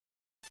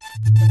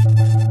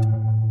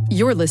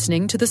You're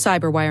listening to the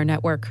Cyberwire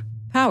Network,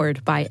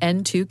 powered by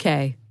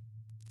N2K.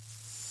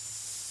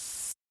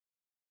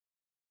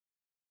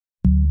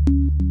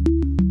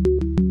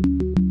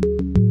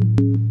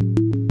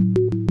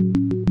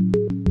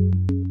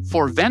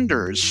 For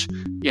vendors,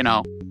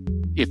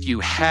 if you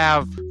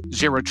have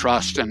zero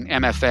trust and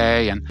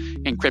MFA and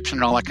encryption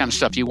and all that kind of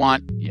stuff, you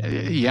want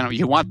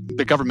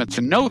the government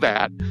to know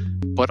that,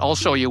 but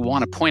also you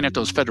want to point at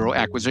those federal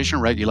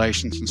acquisition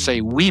regulations and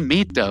say, we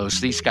meet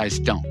those, these guys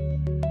don't.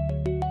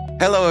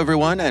 Hello,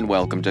 everyone, and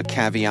welcome to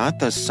Caveat,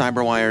 the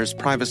CyberWire's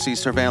privacy,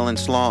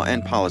 surveillance, law,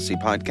 and policy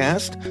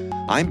podcast.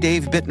 I'm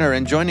Dave Bittner,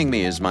 and joining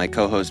me is my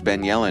co-host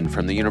Ben Yellen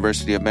from the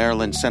University of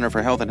Maryland Center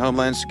for Health and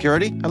Homeland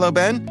Security. Hello,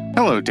 Ben.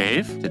 Hello,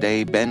 Dave.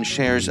 Today, Ben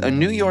shares a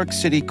New York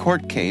City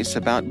court case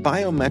about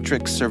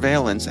biometric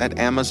surveillance at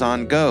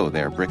Amazon Go,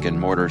 their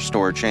brick-and-mortar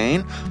store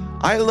chain.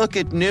 I look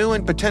at new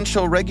and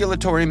potential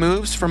regulatory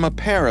moves from a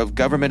pair of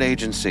government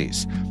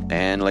agencies.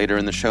 And later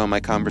in the show, my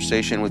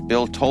conversation with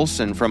Bill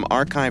Tolson from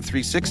Archive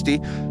 360.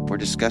 We're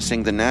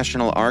discussing the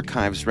National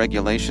Archives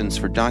regulations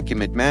for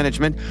document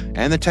management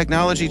and the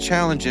technology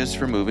challenges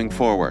for moving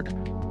forward.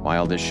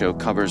 While this show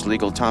covers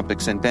legal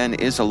topics and Ben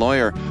is a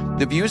lawyer,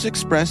 the views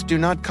expressed do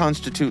not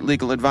constitute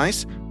legal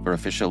advice. For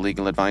official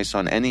legal advice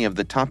on any of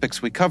the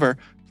topics we cover,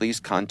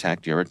 please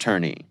contact your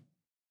attorney.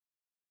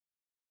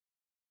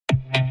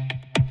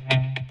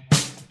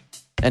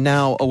 And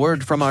now, a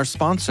word from our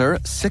sponsor,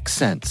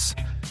 Syxsense.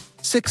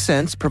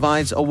 Syxsense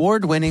provides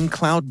award-winning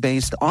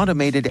cloud-based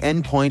automated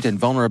endpoint and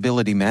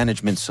vulnerability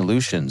management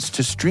solutions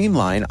to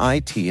streamline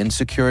IT and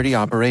security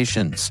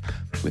operations.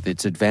 With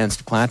its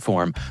advanced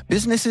platform,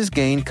 businesses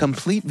gain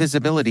complete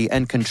visibility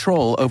and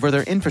control over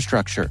their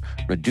infrastructure,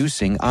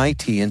 reducing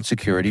IT and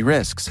security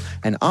risks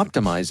and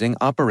optimizing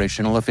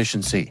operational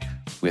efficiency.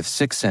 With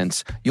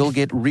Syxsense, you'll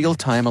get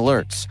real-time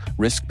alerts,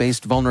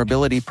 risk-based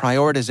vulnerability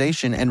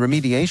prioritization and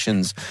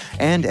remediations,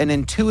 and an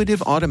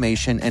intuitive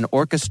automation and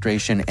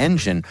orchestration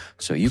engine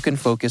so you can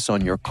focus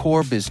on your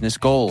core business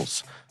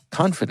goals,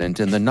 confident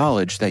in the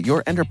knowledge that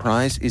your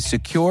enterprise is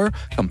secure,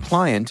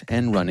 compliant,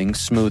 and running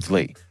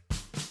smoothly.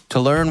 To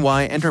learn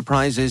why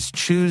enterprises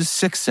choose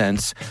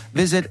Syxsense,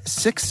 visit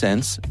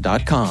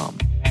syxsense.com.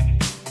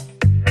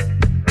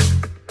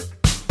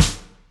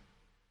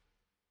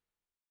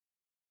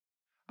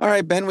 All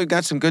right, Ben, we've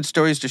got some good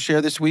stories to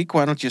share this week.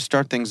 Why don't you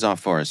start things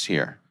off for us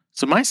here?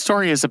 So my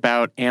story is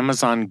about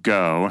Amazon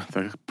Go,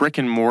 the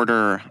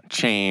brick-and-mortar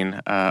chain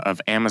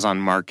of Amazon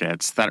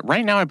markets that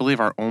right now I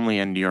believe are only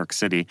in New York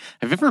City.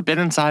 Have you ever been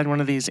inside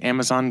one of these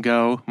Amazon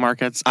Go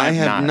markets? I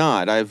have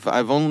not.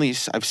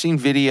 I've seen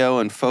video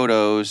and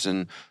photos,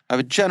 and I have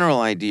a general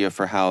idea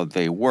for how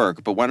they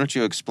work, but why don't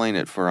you explain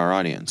it for our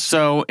audience?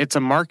 So it's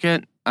a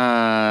market,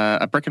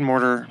 a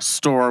brick-and-mortar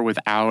store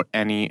without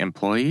any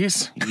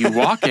employees. You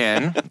walk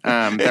in.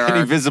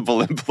 Any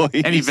visible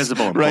employees. Any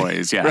visible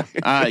employees, right,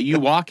 yeah. Right. You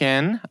walk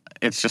in.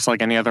 It's just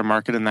like any other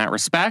market in that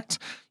respect.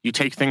 You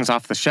take things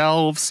off the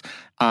shelves,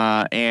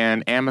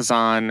 and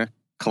Amazon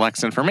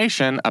collects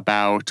information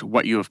about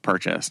what you have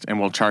purchased and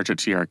will charge it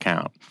to your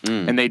account.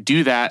 And they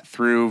do that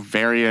through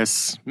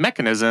various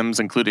mechanisms,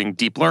 including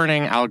deep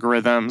learning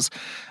algorithms,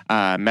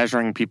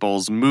 measuring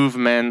people's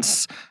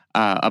movements,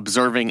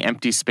 observing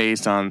empty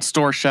space on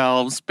store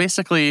shelves,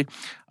 basically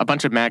a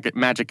bunch of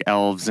magic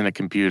elves in a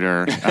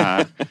computer,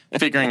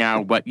 figuring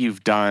out what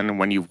you've done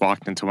when you've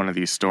walked into one of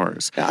these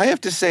stores. Now, I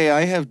have to say,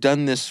 I have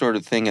done this sort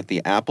of thing at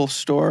the Apple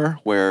store,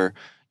 where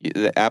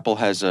Apple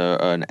has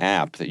an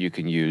app that you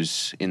can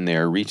use in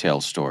their retail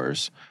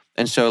stores.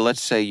 And so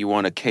let's say you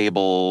want a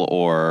cable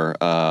or,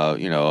 a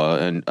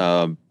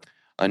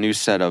new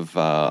set of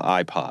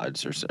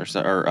iPods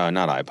or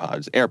not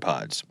iPods,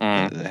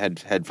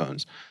 AirPods,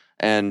 headphones.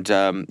 And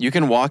you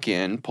can walk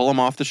in, pull them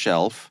off the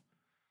shelf,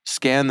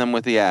 scan them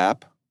with the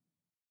app,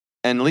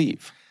 and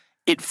leave.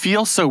 It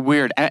feels so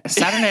weird.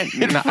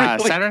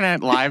 Saturday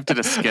Night Live did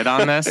a skit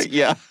on this.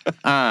 Yeah.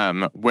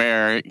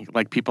 Where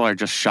people are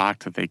just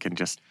shocked that they can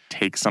just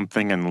take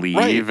something and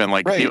leave, and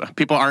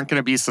people aren't going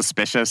to be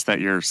suspicious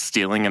that you're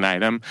stealing an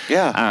item.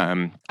 Yeah.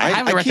 I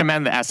highly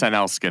recommend the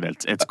SNL skit.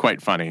 It's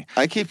quite funny.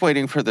 I keep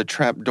waiting for the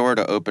trap door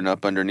to open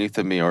up underneath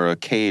of me or a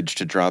cage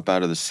to drop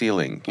out of the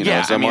ceiling.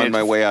 As I'm on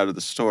my way out of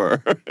the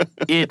store.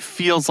 It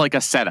feels like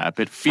a setup.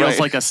 It feels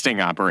like a sting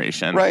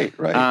operation. Right.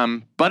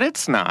 But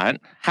it's not.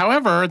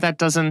 However, that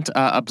doesn't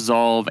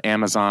absolve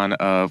Amazon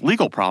of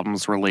legal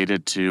problems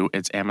related to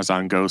its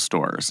Amazon Go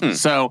stores.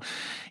 So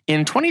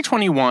in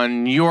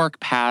 2021, New York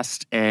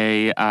passed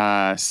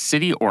a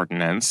city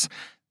ordinance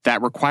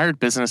that required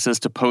businesses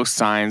to post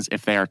signs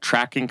if they are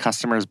tracking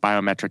customers'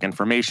 biometric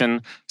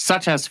information,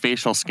 such as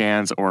facial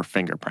scans or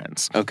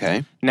fingerprints.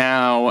 Okay.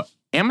 Now,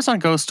 Amazon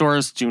Go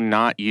stores do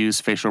not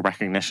use facial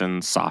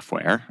recognition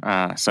software,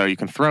 so you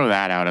can throw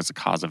that out as a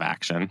cause of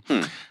action.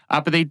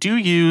 But they do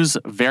use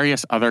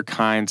various other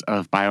kinds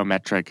of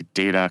biometric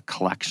data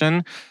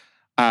collection.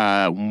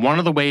 One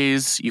of the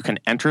ways you can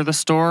enter the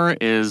store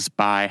is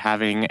by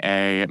having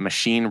a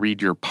machine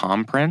read your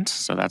palm print.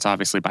 So that's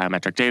obviously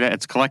biometric data.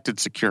 It's collected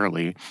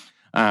securely.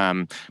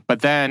 But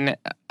then,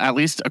 at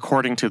least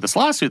according to this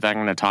lawsuit that I'm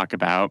going to talk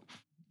about,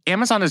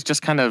 Amazon is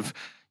just kind of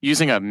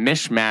using a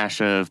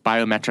mishmash of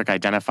biometric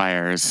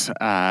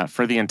identifiers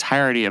for the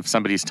entirety of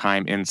somebody's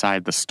time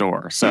inside the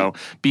store. So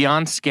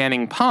beyond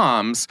scanning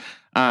palms,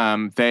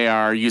 they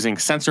are using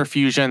sensor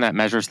fusion that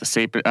measures the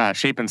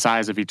shape and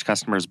size of each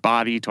customer's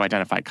body to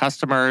identify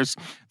customers.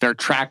 They're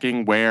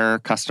tracking where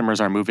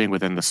customers are moving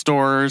within the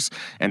stores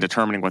and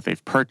determining what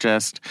they've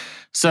purchased.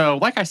 So,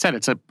 like I said,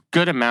 it's a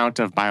good amount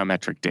of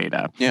biometric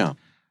data. Yeah.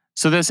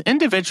 So this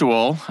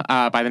individual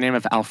by the name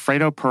of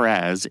Alfredo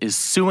Perez is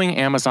suing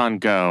Amazon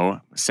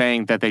Go,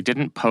 saying that they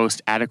didn't post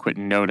adequate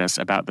notice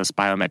about this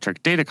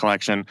biometric data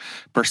collection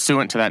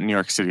pursuant to that New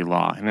York City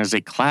law. And it is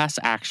a class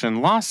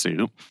action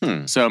lawsuit.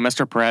 So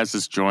Mr. Perez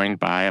is joined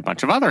by a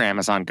bunch of other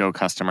Amazon Go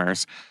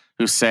customers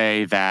who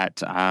say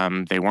that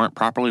they weren't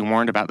properly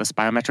warned about this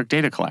biometric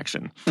data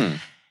collection.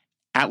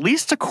 At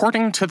least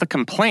according to the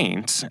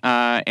complaint,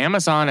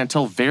 Amazon,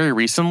 until very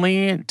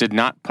recently, did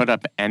not put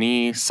up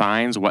any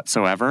signs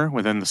whatsoever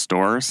within the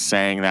stores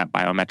saying that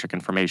biometric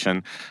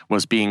information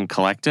was being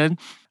collected.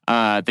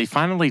 They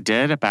finally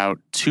did about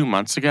 2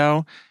 months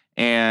ago,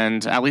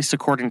 and at least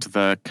according to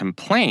the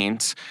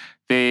complaint,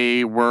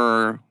 they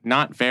were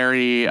not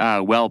very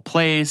well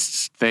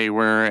placed. It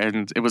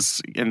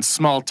was in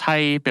small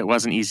type. It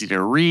wasn't easy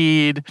to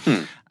read.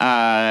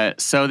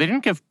 So they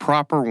didn't give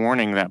proper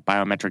warning that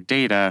biometric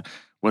data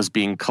was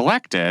being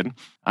collected,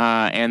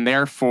 and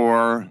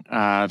therefore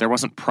there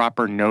wasn't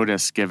proper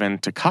notice given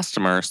to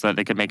customers so that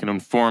they could make an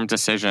informed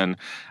decision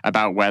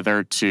about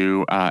whether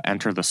to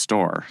enter the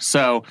store.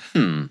 So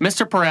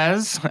Mr.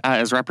 Perez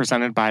is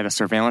represented by the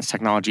Surveillance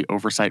Technology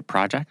Oversight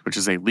Project, which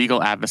is a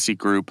legal advocacy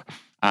group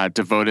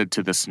devoted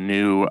to this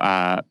new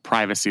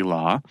privacy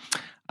law.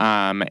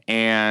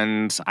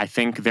 And I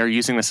think they're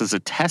using this as a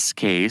test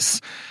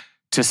case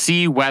to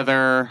see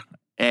whether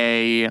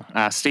a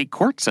state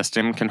court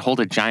system can hold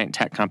a giant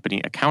tech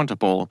company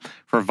accountable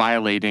for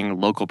violating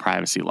local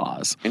privacy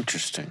laws.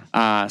 Interesting.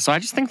 So I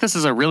just think this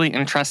is a really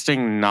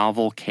interesting,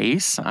 novel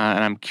case,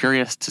 and I'm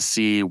curious to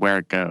see where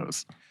it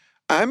goes.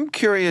 I'm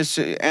curious,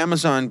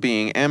 Amazon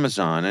being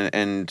Amazon,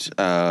 and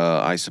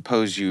I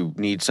suppose you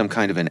need some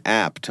kind of an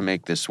app to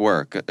make this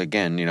work.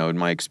 Again, in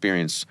my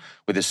experience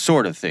with this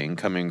sort of thing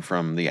coming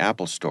from the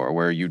Apple Store,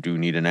 where you do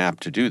need an app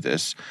to do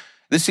this,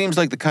 this seems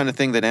like the kind of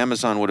thing that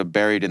Amazon would have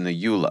buried in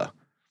the EULA,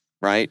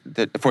 right?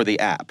 That for the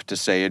app to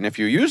say, and if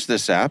you use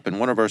this app in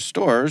one of our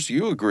stores,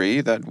 you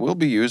agree that we'll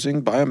be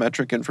using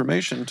biometric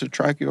information to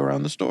track you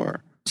around the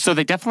store. So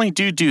they definitely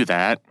do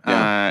that,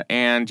 Yeah.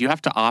 and you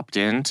have to opt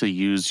in to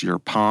use your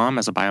palm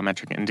as a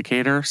biometric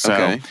indicator.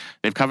 So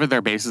they've covered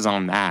their bases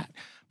on that.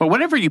 But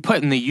whatever you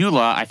put in the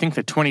EULA, I think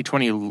the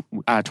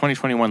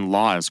 2021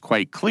 law is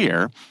quite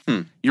clear.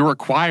 You're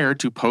required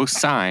to post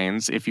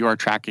signs if you are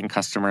tracking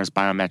customers'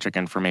 biometric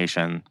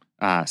information,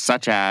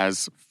 such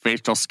as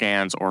facial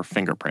scans or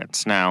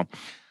fingerprints. Now,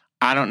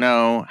 I don't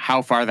know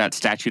how far that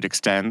statute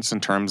extends in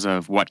terms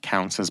of what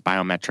counts as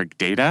biometric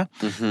data.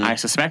 I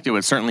suspect it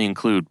would certainly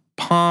include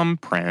palm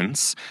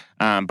prints,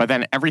 but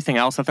then everything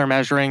else that they're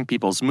measuring,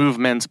 people's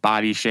movements,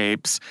 body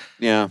shapes,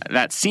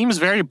 that seems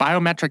very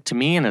biometric to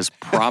me and is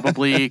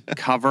probably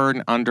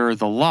covered under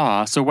the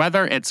law. So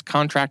whether it's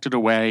contracted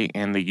away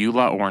in the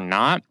EULA or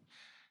not,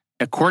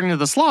 according to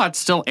this law, it's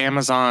still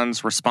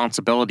Amazon's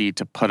responsibility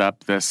to put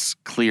up this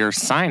clear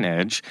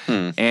signage.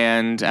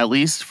 And at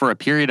least for a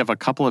period of a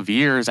couple of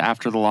years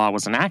after the law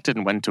was enacted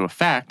and went into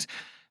effect,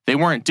 they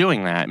weren't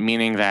doing that,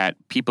 meaning that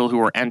people who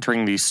were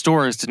entering these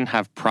stores didn't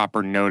have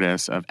proper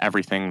notice of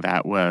everything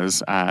that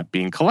was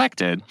being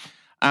collected.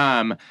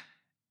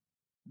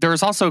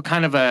 There's also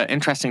kind of an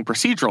interesting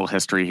procedural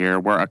history here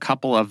where a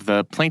couple of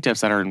the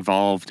plaintiffs that are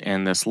involved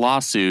in this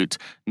lawsuit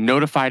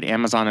notified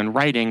Amazon in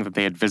writing that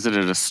they had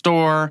visited a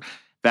store,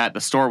 that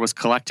the store was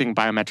collecting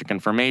biometric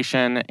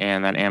information,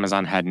 and that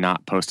Amazon had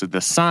not posted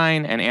this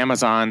sign. And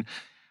Amazon,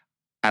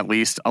 at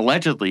least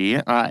allegedly,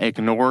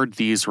 ignored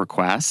these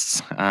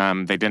requests.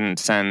 They didn't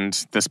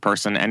send this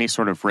person any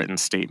sort of written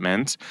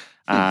statement,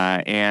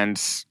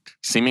 and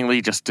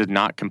seemingly just did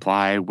not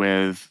comply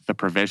with the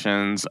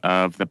provisions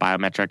of the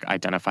biometric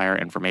identifier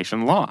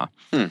information law.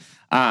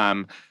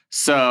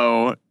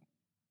 So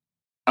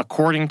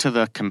according to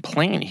the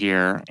complaint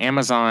here,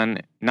 Amazon,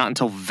 not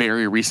until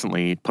very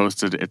recently,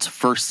 posted its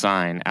first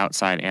sign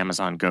outside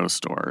Amazon Go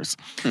stores.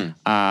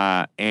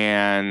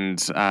 And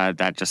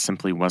that just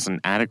simply wasn't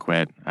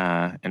adequate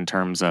in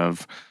terms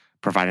of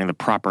providing the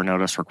proper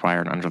notice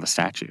required under the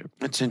statute.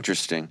 That's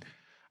interesting.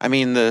 I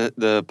mean,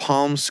 the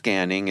palm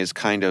scanning is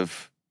kind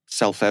of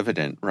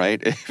self-evident,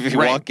 right? If you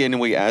walk in and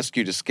we ask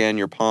you to scan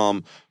your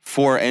palm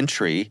for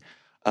entry,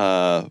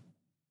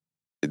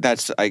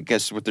 that's, I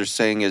guess what they're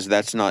saying is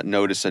that's not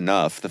notice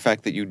enough. The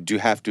fact that you do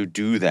have to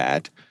do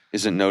that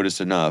isn't notice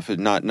enough.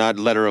 Not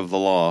letter of the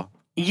law.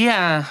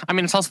 Yeah, I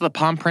mean, it's also the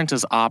palm print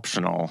is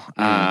optional.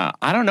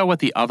 I don't know what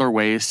the other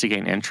ways to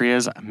gain entry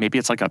is. Maybe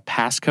it's like a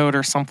passcode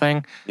or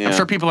something. Yeah. I'm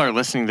sure people are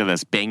listening to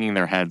this, banging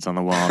their heads on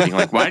the wall, being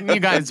like, "Why didn't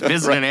you guys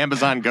visit an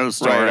Amazon Go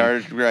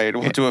store?" Right.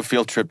 We'll do a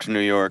field trip to New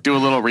York. Do a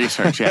little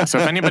research, yeah. So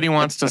if anybody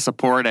wants to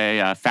support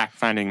a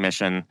fact-finding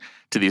mission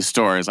to these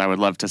stores, I would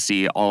love to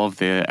see all of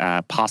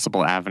the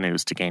possible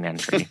avenues to gain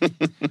entry.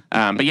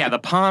 But yeah, the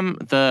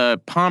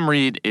palm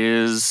read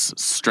is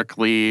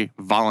strictly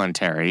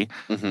voluntary.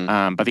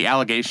 But the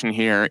allegation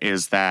here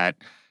is that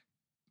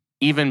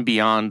even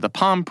beyond the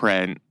palm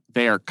print,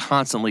 they are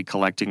constantly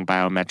collecting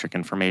biometric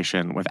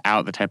information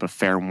without the type of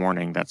fair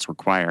warning that's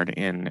required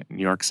in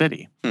New York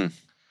City.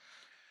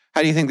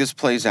 How do you think this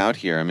plays out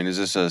here? I mean, is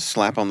this a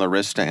slap on the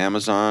wrist to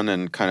Amazon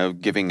and kind of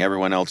giving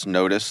everyone else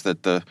notice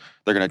that they're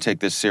going to take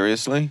this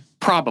seriously?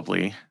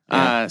 Probably.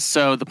 Yeah.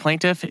 So the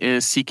plaintiff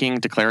is seeking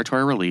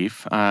declaratory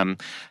relief,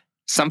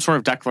 some sort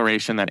of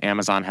declaration that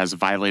Amazon has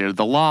violated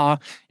the law,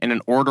 and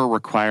an order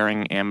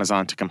requiring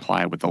Amazon to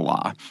comply with the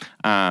law.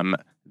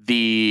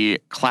 The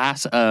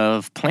class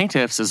of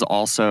plaintiffs is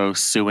also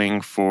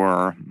suing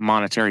for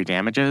monetary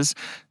damages,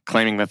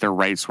 claiming that their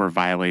rights were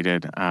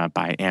violated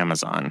by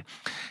Amazon.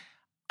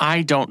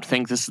 I don't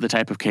think this is the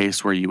type of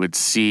case where you would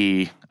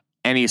see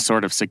any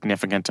sort of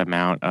significant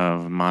amount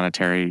of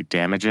monetary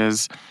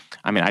damages.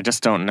 I mean, I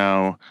just don't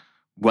know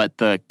what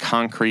the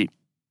concrete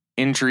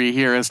injury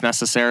here is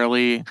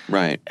necessarily.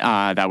 Right.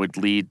 That would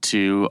lead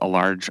to a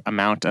large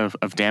amount of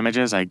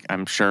damages.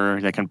 I'm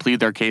sure they can plead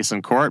their case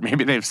in court.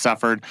 Maybe they've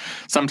suffered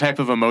some type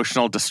of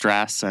emotional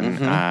distress and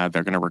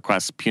they're going to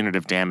request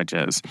punitive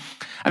damages.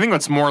 I think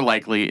what's more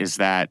likely is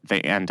that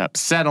they end up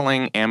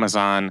settling.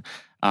 Amazon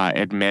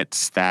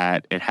admits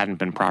that it hadn't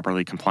been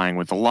properly complying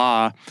with the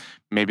law.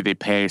 Maybe they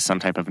pay some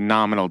type of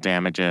nominal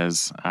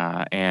damages,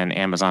 and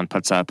Amazon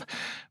puts up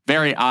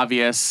very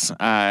obvious,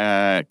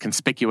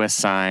 conspicuous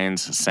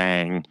signs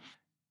saying,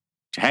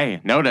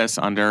 hey, notice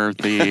under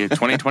the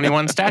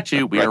 2021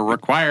 statute, we are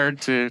required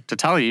to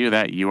tell you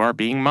that you are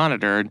being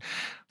monitored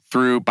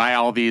by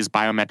all these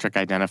biometric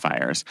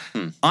identifiers.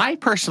 I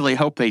personally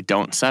hope they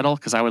don't settle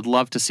because I would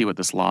love to see what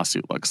this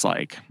lawsuit looks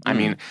like. I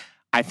mean,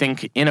 I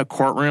think in a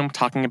courtroom,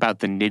 talking about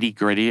the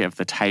nitty-gritty of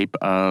the type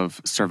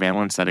of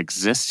surveillance that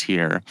exists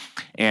here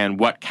and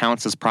what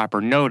counts as proper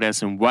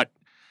notice and what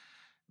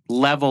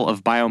level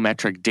of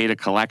biometric data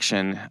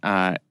collection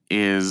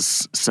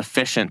is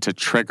sufficient to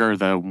trigger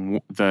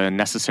the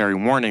necessary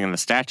warning in the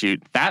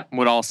statute, that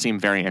would all seem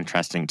very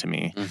interesting to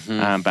me.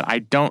 But I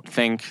don't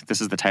think this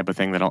is the type of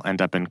thing that'll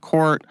end up in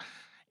court.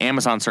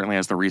 Amazon certainly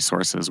has the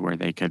resources where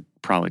they could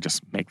probably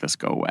just make this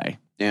go away.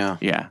 Yeah.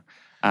 Yeah.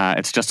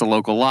 It's just a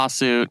local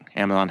lawsuit.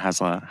 Amazon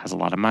has a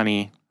lot of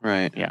money.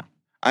 Right. Yeah.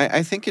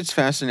 I think it's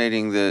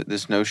fascinating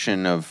this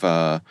notion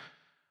of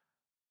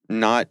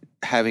not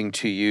having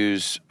to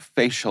use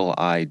facial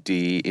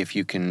ID if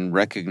you can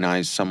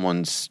recognize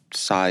someone's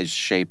size,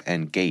 shape,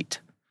 and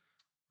gait,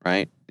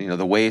 right? You know,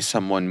 the way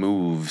someone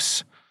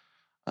moves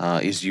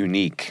is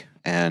unique,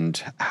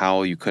 and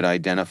how you could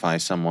identify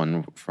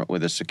someone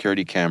with a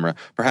security camera,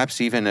 perhaps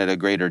even at a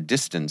greater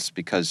distance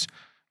because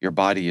your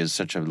body is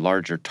such a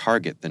larger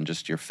target than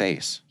just your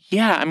face.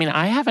 Yeah, I mean,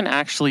 I haven't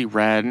actually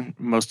read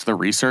most of the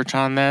research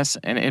on this,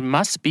 and it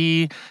must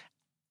be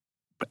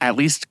at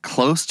least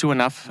close to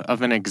enough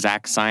of an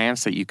exact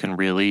science that you can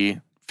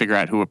really figure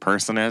out who a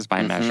person is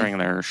by measuring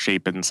their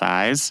shape and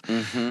size.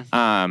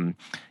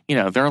 You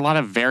know, there are a lot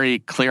of very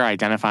clear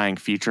identifying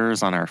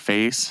features on our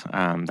face.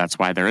 That's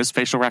why there is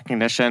facial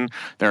recognition.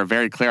 There are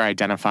very clear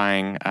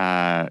identifying,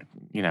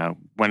 you know,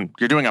 when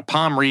you're doing a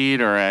palm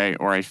read or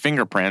a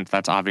fingerprint,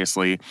 that's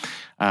obviously,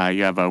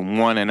 you have a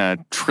 1 in a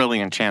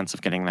trillion chance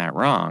of getting that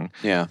wrong.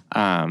 Yeah.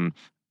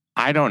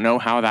 I don't know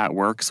how that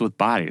works with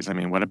bodies. I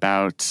mean, what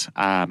about,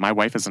 my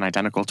wife is an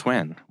identical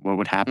twin. What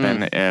would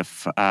happen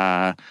if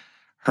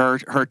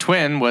her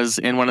twin was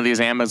in one of these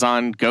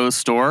Amazon Go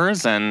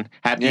stores and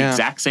had the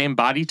exact same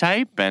body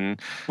type? And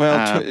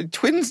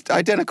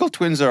identical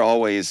twins are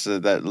always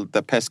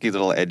the pesky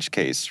little edge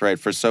case, right?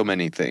 For so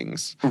many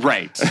things,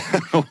 right?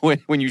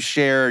 when you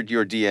shared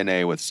your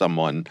DNA with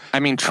someone, I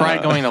mean,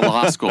 try going to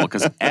law school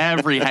because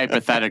every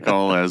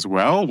hypothetical is,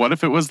 well, what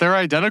if it was their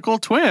identical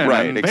twin?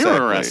 Right, and exactly. They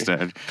were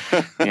arrested.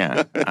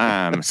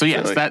 Yeah. So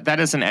yes, that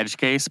is an edge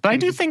case, but I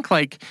do think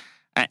like.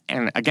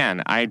 And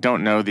again, I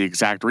don't know the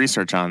exact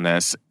research on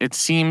this. It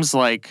seems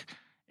like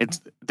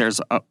there's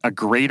a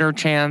greater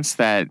chance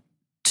that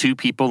two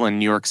people in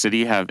New York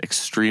City have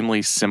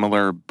extremely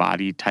similar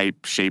body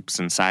type, shapes,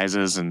 and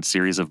sizes and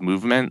series of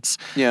movements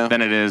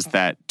than it is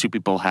that two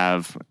people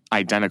have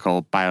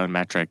identical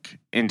biometric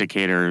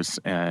indicators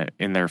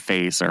in their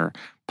face or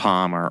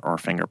palm or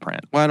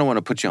fingerprint. Well, I don't want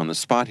to put you on the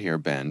spot here,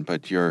 Ben,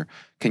 but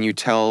can you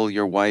tell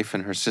your wife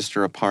and her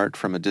sister apart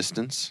from a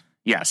distance?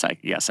 Yes, I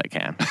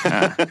can.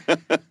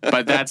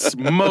 But that's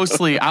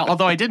mostly,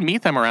 although I did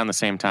meet them around the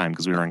same time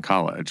because we were in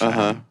college.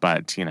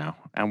 But, you know,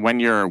 and when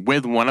you're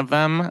with one of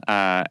them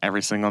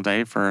every single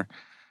day for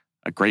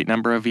a great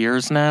number of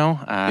years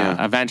now,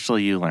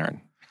 eventually you learn.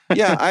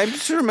 Yeah, I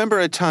just remember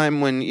a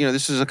time when,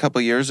 this is a couple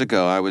years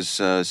ago, I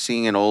was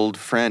seeing an old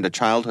friend, a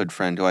childhood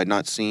friend who I'd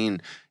not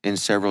seen in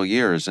several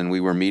years, and we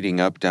were meeting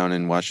up down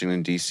in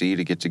Washington, D.C.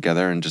 to get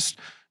together and just,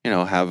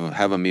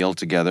 have a meal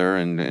together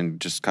and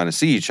just kind of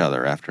see each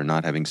other after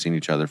not having seen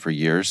each other for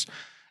years.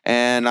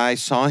 And I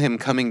saw him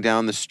coming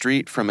down the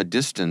street from a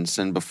distance,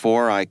 and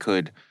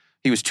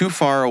he was too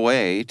far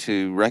away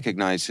to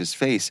recognize his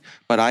face,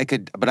 but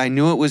I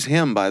knew it was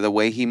him by the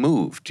way he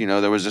moved.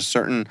 There was a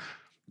certain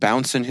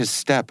bounce in his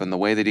step and the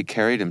way that he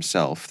carried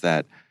himself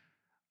that,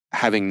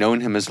 having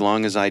known him as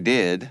long as I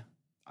did,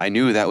 I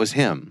knew that was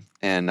him.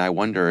 And I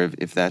wonder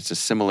if that's a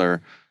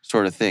similar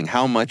sort of thing.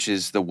 How much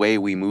is the way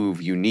we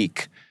move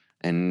unique?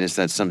 And is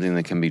that something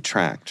that can be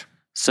tracked?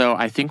 So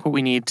I think what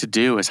we need to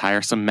do is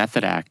hire some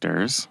method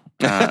actors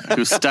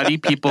who study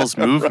people's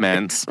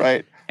movements.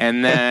 Right.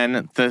 And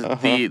then the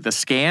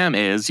scam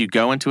is you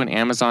go into an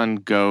Amazon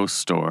Go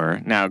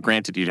store. Now,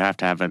 granted, you'd have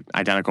to have an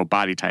identical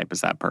body type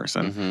as that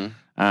person.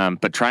 Mm-hmm.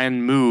 But try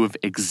and move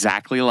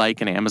exactly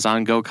like an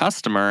Amazon Go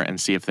customer and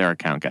see if their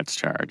account gets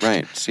charged.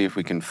 Right. See if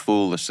we can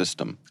fool the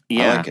system.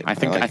 Yeah, I like it.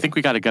 I think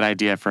we got a good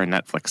idea for a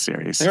Netflix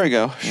series. There we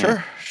go.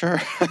 Sure.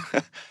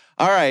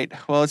 All right.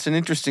 Well, it's an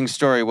interesting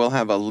story. We'll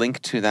have a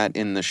link to that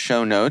in the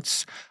show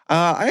notes.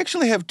 I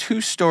actually have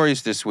two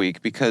stories this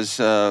week because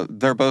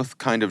they're both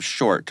kind of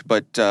short,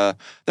 but they're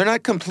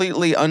not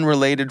completely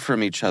unrelated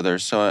from each other.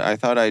 So I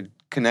thought I'd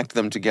connect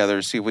them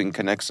together, see if we can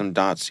connect some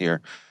dots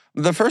here.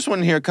 The first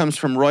one here comes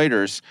from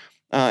Reuters,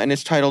 and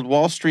it's titled,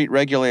 Wall Street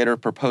Regulator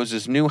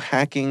Proposes New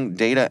Hacking,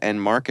 Data,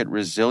 and Market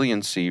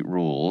Resiliency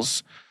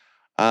Rules.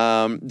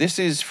 This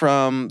is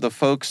from the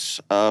folks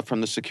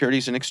from the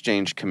Securities and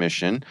Exchange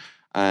Commission,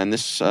 and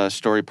this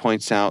story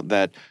points out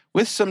that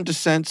with some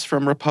dissents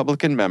from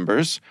Republican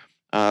members,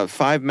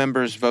 5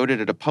 members voted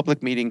at a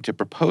public meeting to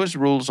propose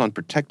rules on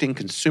protecting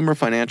consumer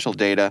financial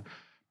data,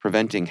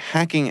 preventing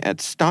hacking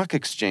at stock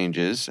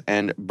exchanges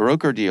and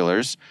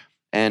broker-dealers,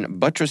 and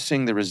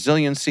buttressing the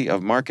resiliency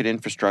of market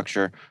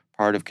infrastructure,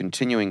 part of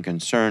continuing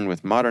concern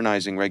with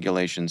modernizing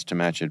regulations to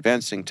match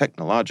advancing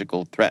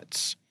technological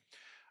threats.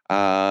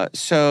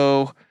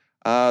 So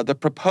the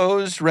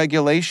proposed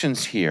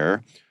regulations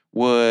here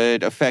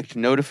would affect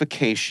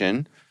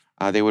notification.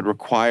 They would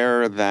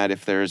require that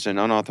if there's an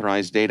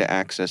unauthorized data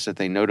access, that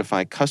they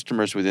notify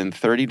customers within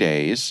 30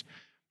 days.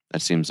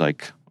 That seems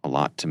like a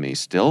lot to me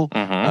still.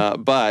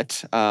 Mm-hmm.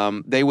 But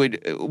they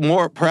would,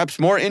 perhaps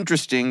more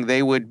interesting,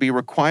 they would be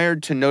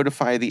required to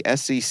notify the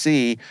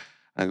SEC,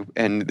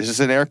 and this is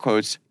in air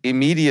quotes,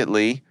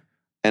 immediately,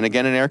 and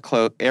again in air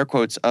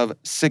quotes, of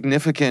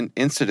significant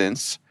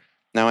incidents.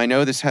 Now, I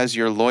know this has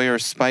your lawyer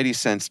spidey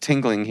sense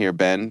tingling here,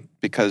 Ben,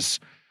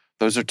 because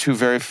those are two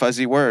very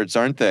fuzzy words,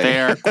 aren't they?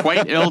 They are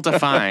quite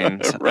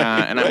ill-defined.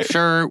 Right. I'm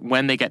sure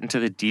when they get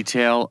into the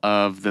detail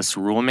of this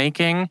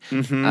rulemaking,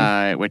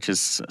 which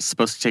is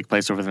supposed to take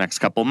place over the next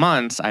couple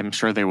months, I'm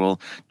sure they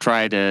will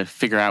try to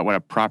figure out what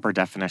a proper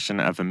definition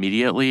of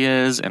immediately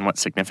is and what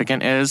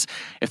significant is.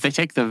 If they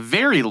take the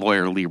very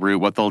lawyerly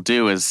route, what they'll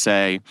do is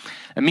say,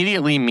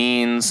 immediately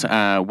means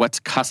what's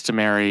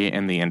customary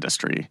in the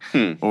industry,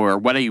 or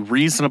what a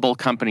reasonable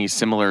company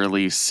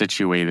similarly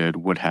situated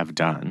would have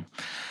done.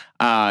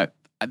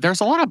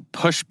 There's a lot of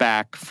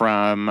pushback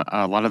from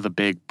a lot of the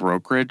big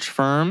brokerage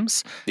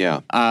firms.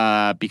 Yeah.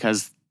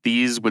 Because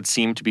these would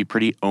seem to be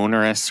pretty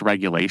onerous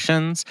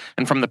regulations.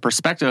 And from the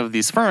perspective of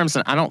these firms,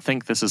 and I don't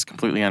think this is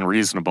completely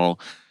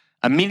unreasonable,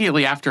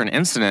 immediately after an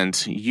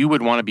incident, you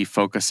would want to be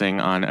focusing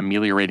on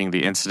ameliorating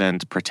the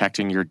incident,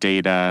 protecting your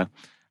data,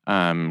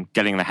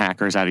 getting the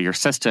hackers out of your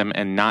system,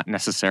 and not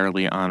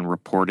necessarily on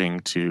reporting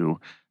to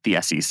the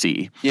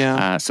SEC.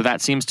 Yeah. So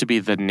that seems to be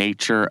the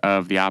nature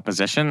of the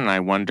opposition, and I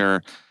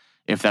wonder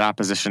if that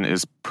opposition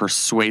is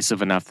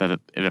persuasive enough that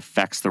it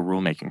affects the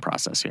rulemaking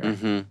process here.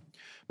 Mm-hmm.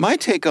 My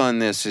take on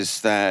this is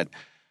that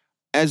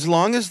as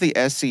long as the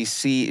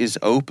SEC is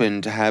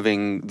open to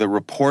having the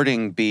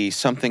reporting be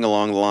something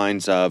along the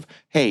lines of,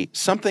 hey,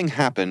 something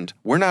happened,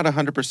 we're not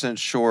 100%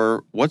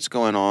 sure what's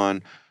going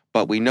on,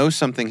 but we know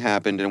something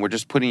happened and we're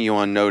just putting you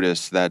on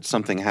notice that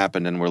something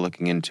happened and we're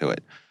looking into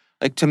it.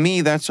 Like, to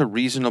me, that's a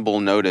reasonable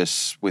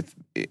notice with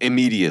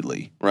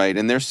immediately, right?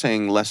 And they're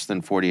saying less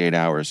than 48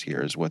 hours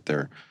here is what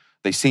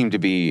they seem to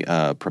be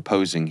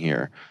proposing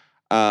here.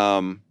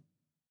 To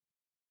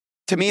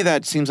me,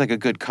 that seems like a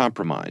good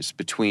compromise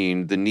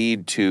between the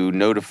need to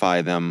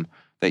notify them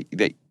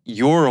that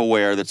you're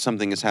aware that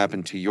something has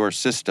happened to your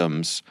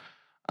systems,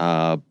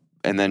 and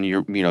then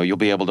you'll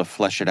be able to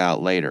flesh it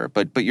out later.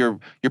 But you're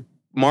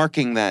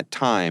marking that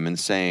time and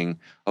saying,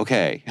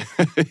 okay,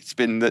 it's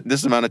been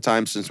this amount of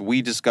time since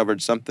we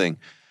discovered something.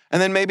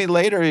 And then maybe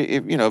later,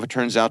 if it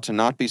turns out to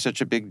not be such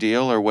a big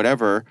deal or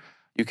whatever,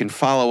 you can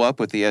follow up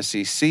with the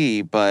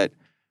SEC. But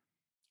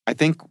I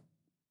think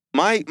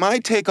my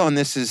take on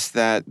this is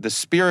that the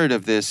spirit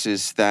of this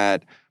is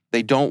that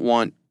they don't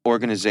want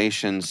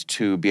organizations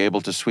to be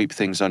able to sweep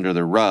things under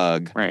the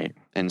rug, right,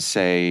 and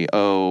say,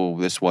 oh,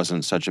 this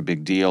wasn't such a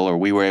big deal, or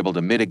we were able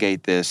to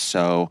mitigate this,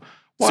 so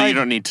So you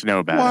don't need to know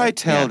about it. Why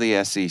tell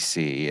the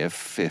SEC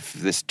if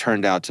this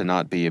turned out to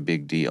not be a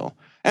big deal?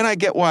 And I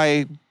get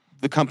why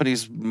the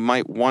companies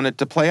might want it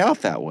to play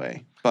out that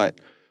way. But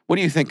what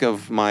do you think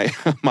of my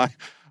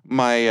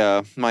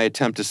my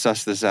attempt to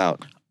suss this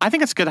out? I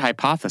think it's a good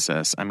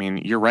hypothesis. I mean,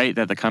 you're right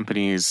that the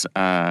companies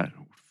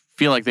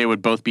feel like they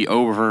would both be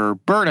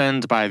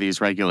overburdened by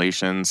these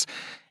regulations,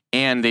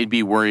 and they'd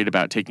be worried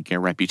about taking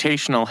a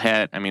reputational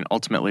hit. I mean,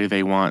 ultimately,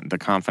 they want the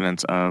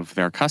confidence of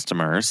their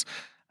customers.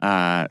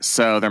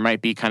 So there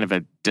might be kind of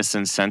a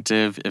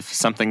disincentive if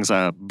something's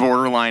a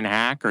borderline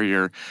hack or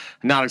you're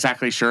not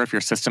exactly sure if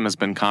your system has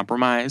been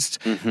compromised.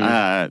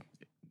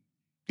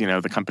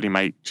 The company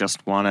might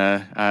just want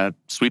to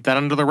sweep that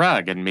under the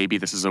rug, and maybe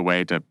this is a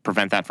way to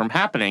prevent that from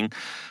happening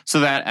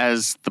so that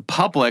as the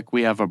public,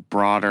 we have a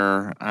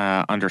broader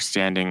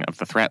understanding of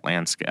the threat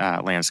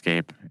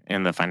landscape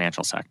in the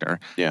financial sector.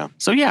 Yeah.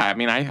 So, yeah, I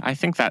mean, I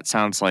think that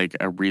sounds like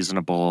a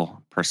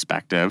reasonable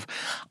perspective.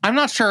 I'm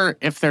not sure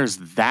if there's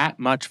that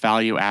much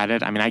value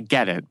added. I mean, I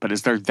get it, but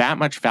is there that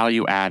much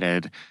value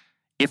added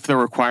if the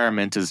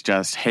requirement is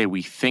just, hey,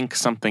 we think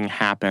something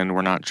happened,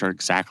 we're not sure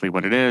exactly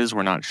what it is,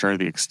 we're not sure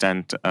the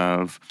extent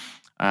of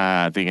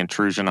the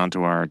intrusion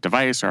onto our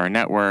device or our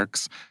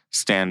networks,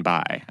 stand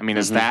by. I mean,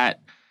 is that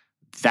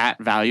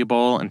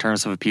valuable in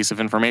terms of a piece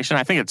of information?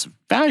 I think it's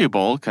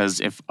valuable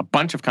because if a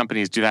bunch of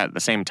companies do that at the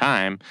same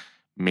time,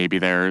 maybe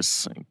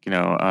there's,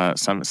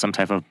 some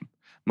type of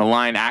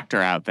malign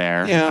actor out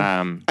there.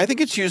 Yeah. I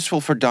think it's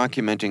useful for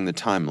documenting the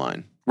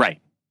timeline.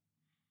 Right.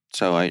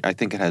 So I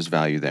think it has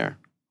value there.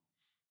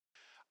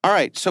 All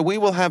right, so we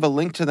will have a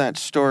link to that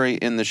story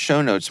in the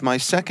show notes. My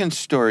second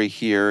story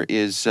here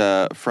is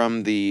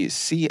from the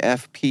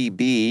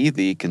CFPB,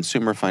 the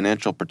Consumer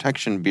Financial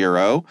Protection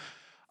Bureau.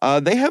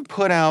 They have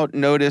put out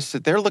notice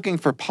that they're looking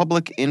for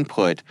public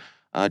input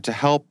to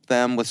help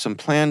them with some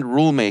planned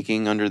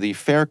rulemaking under the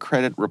Fair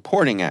Credit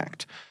Reporting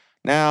Act.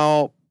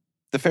 Now,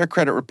 the Fair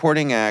Credit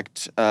Reporting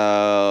Act,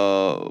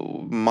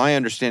 my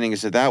understanding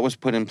is that was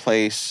put in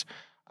place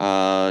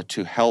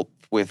to help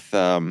with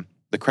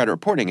the credit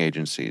reporting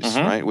agencies,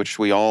 right? Which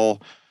we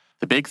all...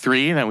 The big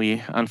three that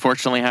we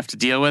unfortunately have to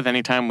deal with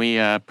anytime we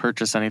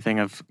purchase anything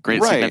of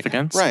great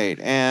significance. Right.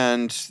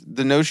 And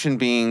the notion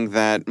being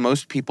that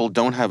most people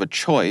don't have a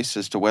choice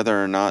as to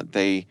whether or not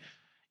they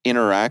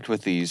interact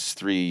with these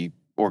three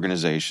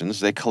organizations.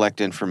 They collect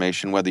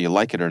information whether you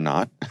like it or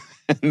not,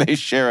 and they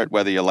share it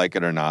whether you like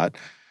it or not.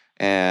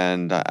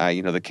 And,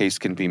 the case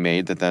can be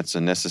made that that's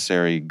a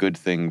necessary good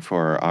thing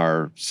for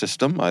our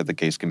system. The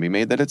case can be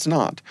made that it's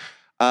not.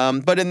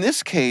 But in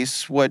this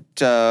case, what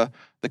the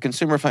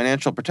Consumer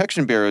Financial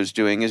Protection Bureau is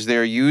doing is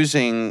they're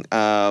using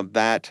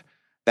that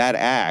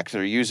act,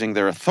 they're using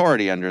their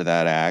authority under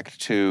that act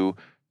to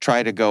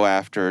try to go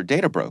after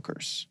data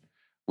brokers,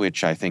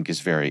 which I think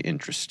is very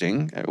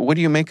interesting. What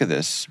do you make of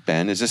this,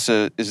 Ben? Is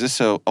this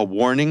a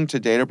warning to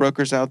data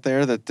brokers out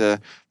there that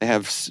they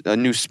have a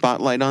new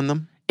spotlight on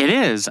them? It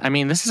is. I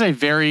mean, this is a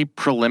very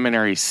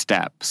preliminary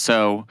step.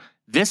 So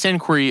this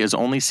inquiry is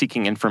only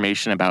seeking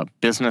information about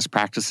business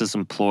practices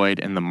employed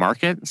in the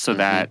market so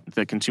that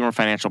the Consumer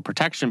Financial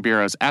Protection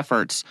Bureau's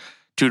efforts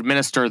to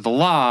administer the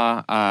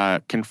law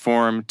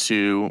conform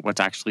to what's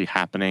actually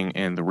happening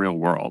in the real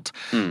world.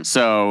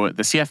 So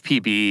the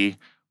CFPB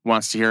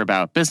wants to hear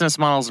about business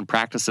models and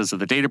practices of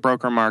the data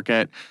broker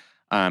market,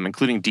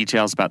 including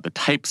details about the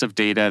types of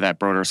data that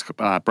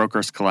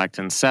brokers collect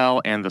and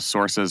sell and the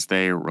sources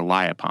they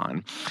rely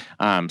upon.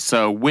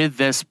 So with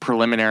this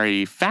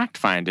preliminary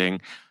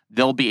fact-finding,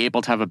 they'll be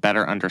able to have a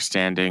better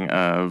understanding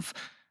of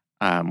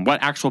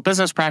what actual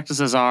business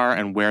practices are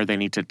and where they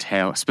need to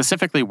tailor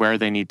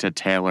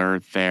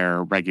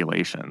their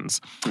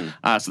regulations.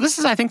 So this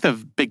is, I think, the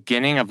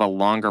beginning of a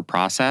longer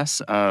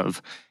process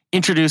of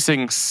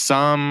introducing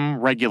some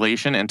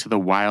regulation into the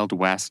wild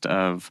west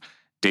of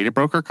data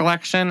broker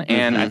collection.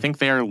 And I think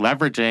they are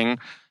leveraging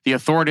the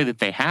authority that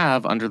they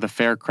have under the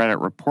Fair Credit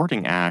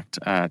Reporting Act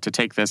to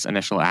take this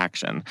initial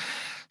action.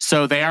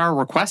 So they are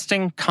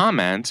requesting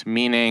comment,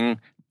 meaning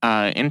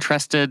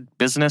interested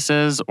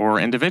businesses or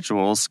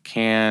individuals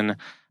can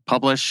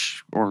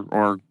publish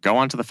or go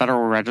onto the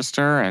Federal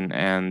Register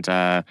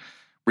and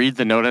read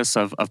the notice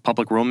of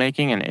public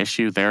rulemaking and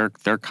issue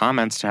their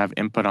comments to have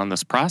input on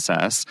this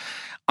process.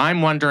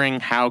 I'm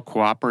wondering how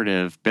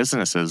cooperative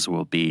businesses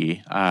will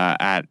be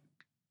at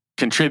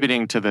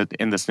contributing to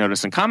in this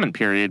notice and comment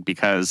period,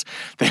 because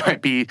they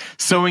might be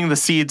sowing the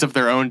seeds of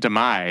their own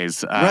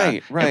demise.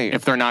 Right.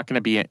 If they're not going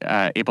to be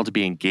able to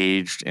be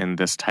engaged in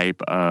this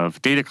type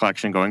of data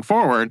collection going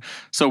forward.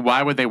 So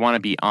why would they want to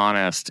be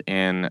honest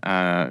in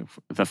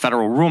the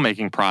federal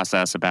rulemaking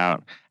process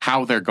about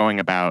how they're going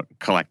about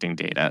collecting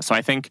data? So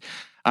I think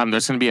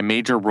there's going to be a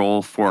major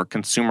role for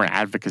consumer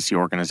advocacy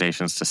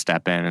organizations to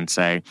step in and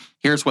say,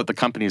 here's what the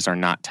companies are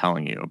not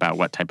telling you about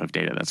what type of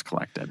data that's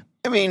collected.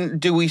 I mean,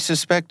 do we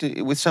suspect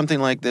with something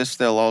like this,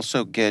 they'll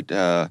also get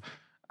an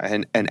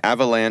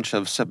avalanche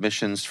of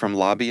submissions from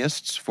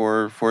lobbyists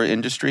for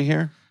industry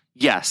here?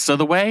 Yes. So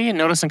the way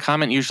notice and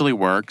comment usually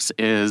works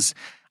is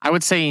I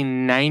would say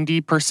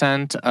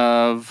 90%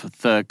 of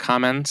the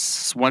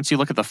comments, once you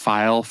look at the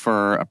file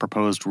for a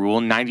proposed rule,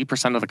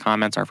 90% of the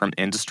comments are from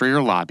industry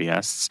or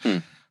lobbyists.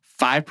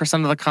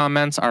 5% of the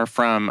comments are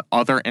from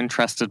other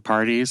interested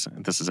parties.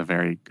 This is a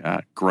very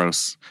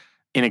gross,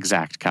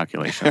 inexact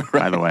calculation,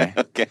 by the way.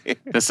 Okay.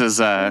 This is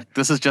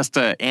just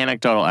an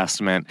anecdotal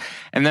estimate.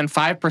 And then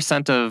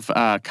 5%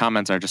 of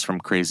comments are just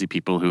from crazy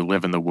people who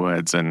live in the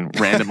woods and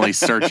randomly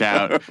search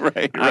out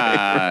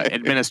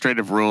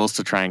administrative rules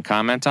to try and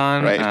comment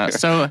on.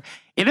 So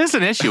it is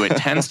an issue. It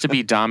tends to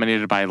be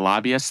dominated by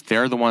lobbyists.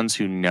 They're the ones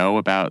who know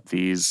about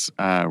these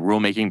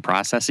rulemaking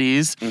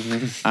processes.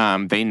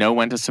 They know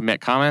when to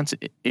submit comments.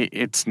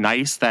 It's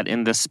nice that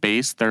in this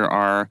space there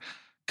are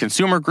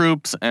consumer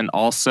groups and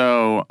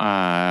also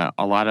a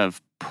lot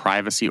of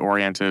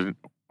privacy-oriented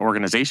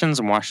organizations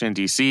in Washington,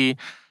 D.C.,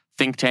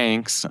 think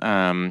tanks.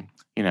 An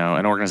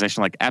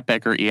organization like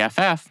EPIC or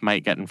EFF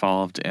might get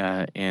involved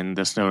in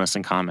this notice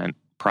and comment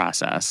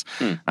process.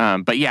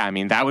 But yeah, I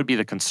mean, that would be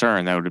the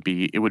concern.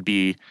 It would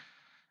be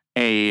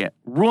a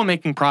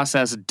rulemaking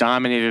process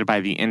dominated by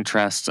the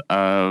interests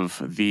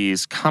of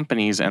these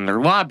companies and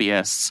their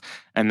lobbyists,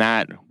 and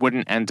that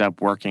wouldn't end up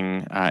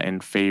working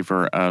in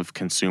favor of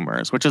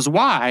consumers, which is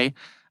why,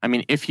 I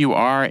mean, if you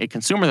are a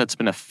consumer that's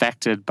been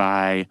affected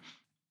by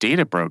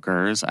data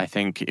brokers, I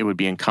think it would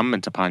be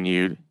incumbent upon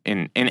you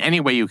in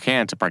any way you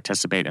can to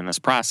participate in this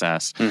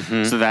process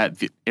so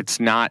that it's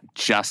not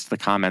just the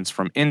comments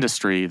from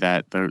industry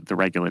that the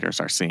regulators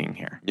are seeing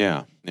here.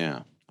 Yeah.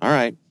 All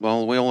right.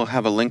 Well, we'll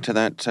have a link to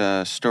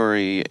that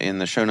story in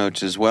the show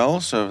notes as well.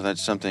 So if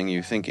that's something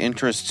you think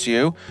interests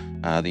you,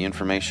 the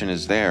information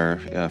is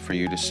there for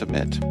you to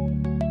submit.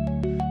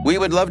 We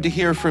would love to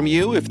hear from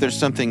you. If there's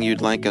something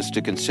you'd like us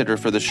to consider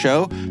for the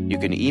show, you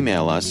can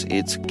email us.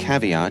 It's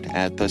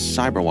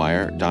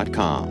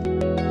caveat@thecyberwire.com.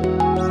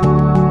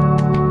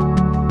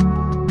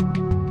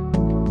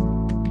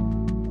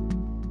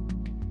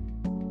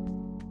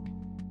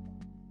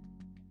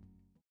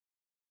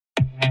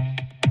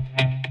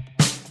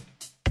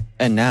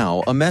 And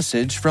now, a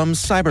message from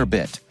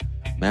Cyberbit.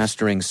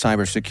 Mastering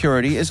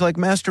cybersecurity is like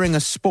mastering a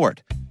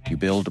sport. You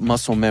build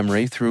muscle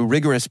memory through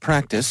rigorous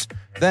practice,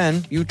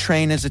 then you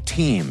train as a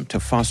team to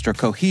foster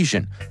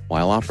cohesion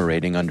while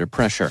operating under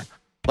pressure.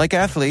 Like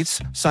athletes,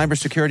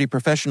 cybersecurity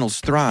professionals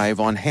thrive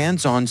on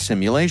hands-on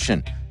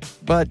simulation.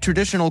 But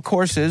traditional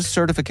courses,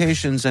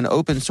 certifications, and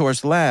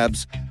open-source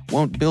labs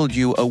won't build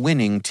you a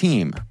winning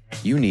team.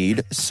 You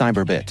need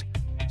Cyberbit.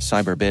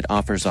 Cyberbit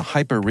offers a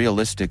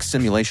hyper-realistic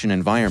simulation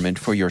environment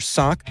for your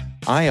SOC,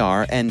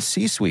 IR, and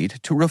C-suite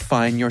to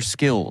refine your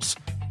skills,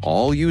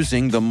 all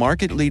using the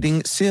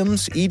market-leading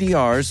SIMs,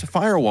 EDRs,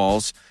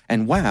 firewalls,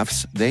 and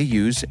WAFs they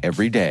use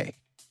every day.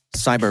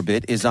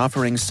 Cyberbit is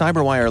offering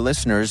CyberWire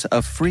listeners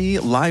a free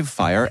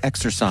live-fire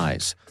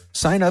exercise.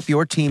 Sign up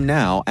your team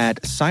now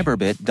at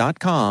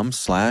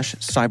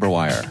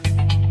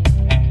cyberbit.com/cyberwire.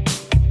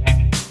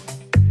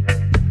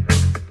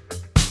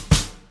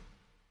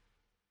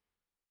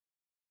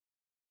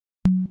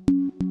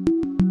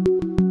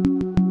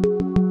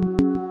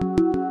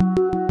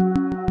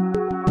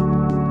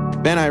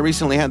 Ben, I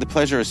recently had the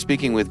pleasure of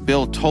speaking with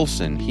Bill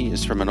Tolson. He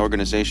is from an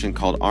organization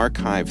called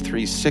Archive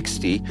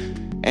 360,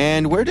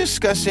 and we're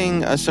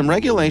discussing some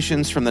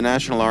regulations from the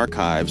National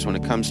Archives when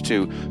it comes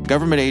to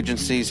government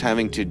agencies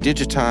having to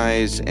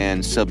digitize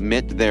and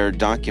submit their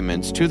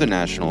documents to the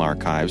National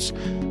Archives.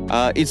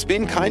 It's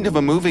been kind of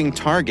a moving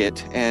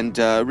target and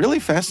really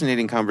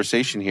fascinating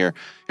conversation here.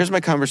 Here's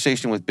my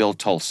conversation with Bill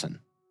Tolson.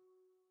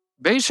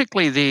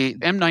 Basically, the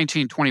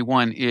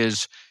M1921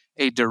 is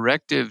a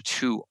directive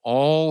to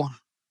all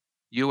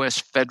U.S.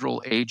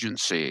 federal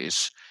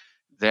agencies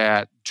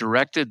that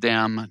directed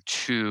them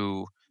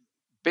to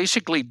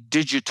basically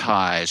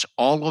digitize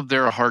all of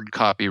their hard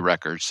copy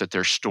records that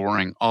they're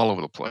storing all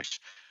over the place.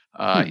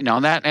 That's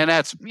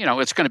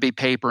it's going to be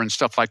paper and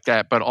stuff like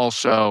that, but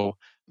also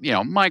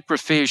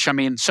microfiche. I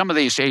mean, some of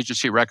these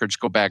agency records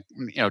go back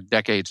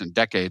decades and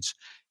decades.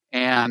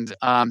 And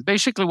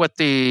basically, what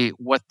the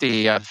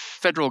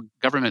federal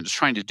government is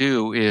trying to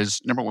do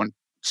is, number one,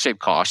 save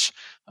costs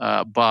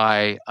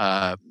by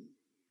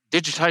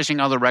digitizing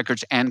all the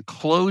records and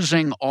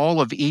closing all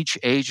of each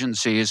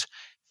agency's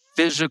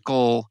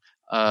physical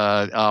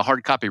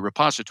hard copy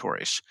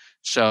repositories.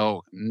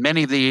 So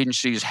many of the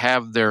agencies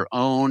have their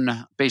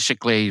own,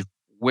 basically,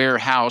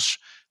 warehouse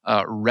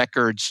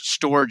records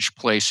storage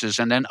places,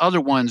 and then other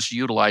ones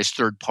utilize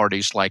third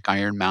parties like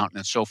Iron Mountain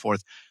and so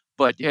forth.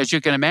 But as you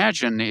can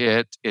imagine,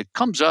 it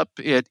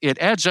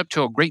adds up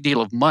to a great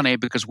deal of money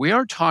because we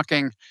are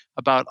talking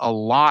about a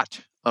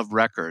lot of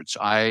records.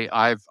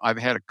 I've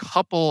had a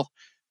couple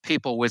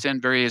people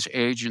within various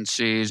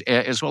agencies,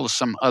 as well as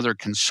some other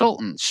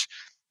consultants,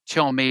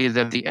 tell me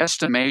that the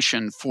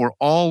estimation for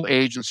all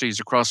agencies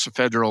across the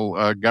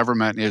federal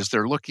government is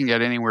they're looking at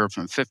anywhere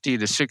from 50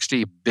 to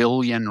 60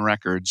 billion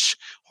records,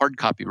 hard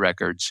copy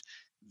records,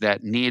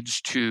 that needs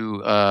to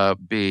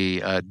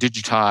be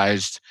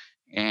digitized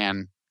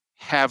and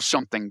have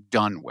something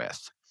done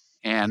with.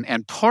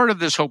 And part of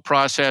this whole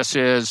process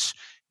is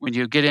when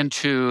you get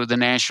into the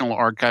National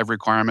Archive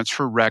requirements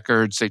for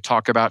records, they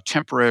talk about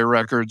temporary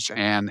records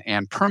and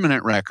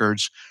permanent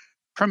records.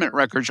 Permanent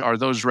records are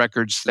those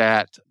records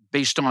that,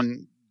 based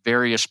on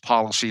various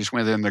policies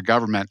within the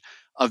government,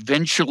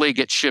 eventually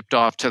get shipped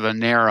off to the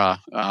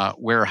NARA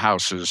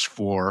warehouses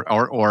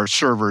or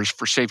servers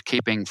for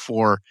safekeeping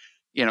for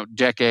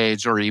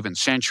decades or even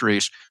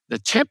centuries. The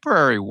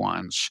temporary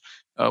ones,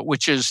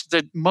 which is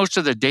most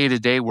of the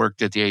day-to-day work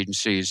that the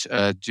agencies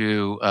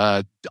do,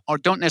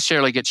 don't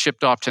necessarily get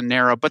shipped off to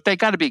NARA, but they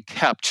got to be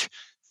kept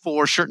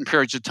for certain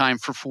periods of time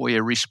for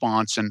FOIA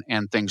response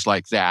and things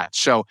like that.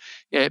 So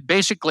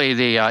basically,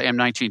 the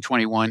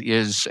M1921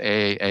 is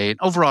an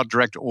overall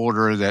direct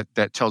order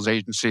that tells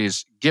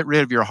agencies, get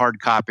rid of your hard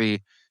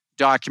copy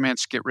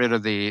documents, get rid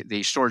of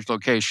the storage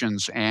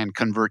locations, and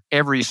convert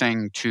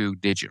everything to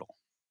digital.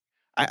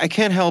 I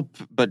can't help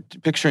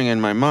but picturing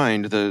in my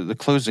mind the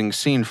closing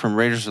scene from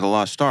Raiders of the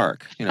Lost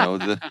Ark.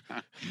 Right?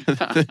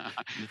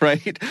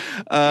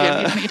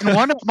 In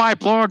one of my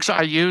blogs,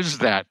 I use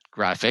that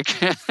graphic.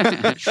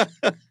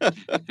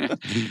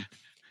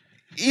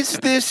 Is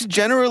this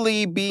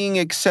generally being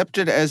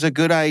accepted as a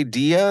good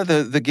idea,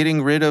 the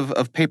getting rid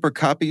of paper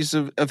copies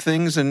of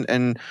things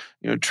and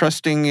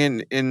trusting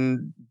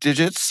in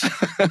digits?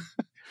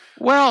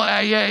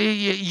 Well,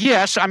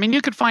 yes. I mean,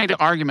 you could find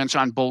arguments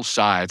on both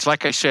sides.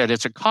 Like I said,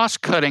 it's a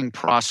cost-cutting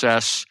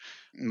process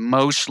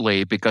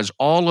mostly because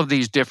all of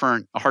these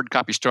different hard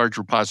copy storage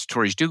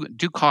repositories do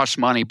cost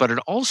money, but it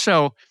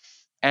also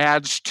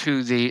adds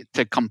to the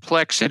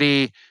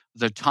complexity,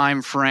 the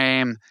time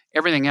frame,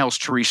 everything else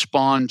to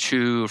respond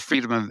to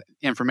Freedom of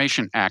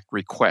Information Act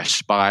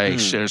requests by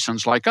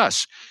citizens like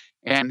us.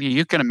 And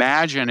you can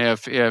imagine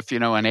if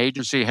an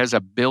agency has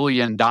 1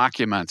 billion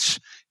documents,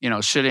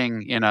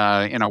 sitting in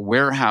a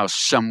warehouse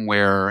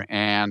somewhere,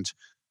 and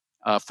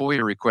a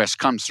FOIA request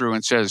comes through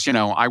and says,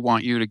 I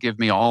want you to give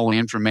me all the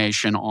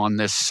information on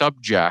this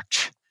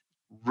subject.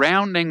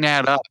 Rounding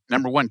that up,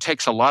 number one,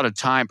 takes a lot of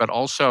time, but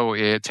also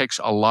it takes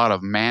a lot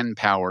of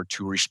manpower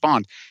to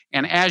respond.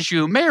 And as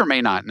you may or may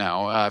not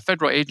know,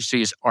 federal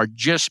agencies are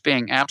just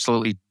being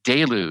absolutely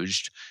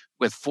deluged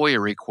with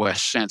FOIA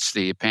requests since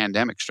the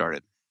pandemic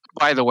started.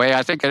 By the way,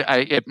 I think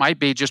it might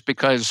be just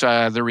because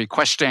the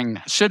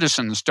requesting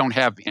citizens don't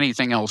have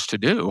anything else to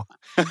do.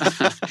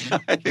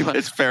 I think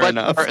that's fair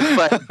enough.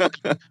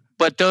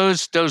 But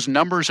those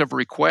numbers of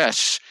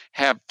requests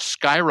have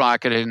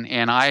skyrocketed,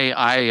 and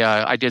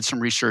I did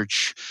some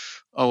research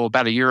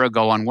about a year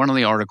ago on one of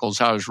the articles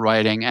I was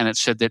writing, and it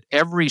said that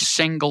every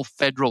single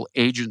federal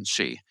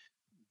agency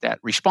that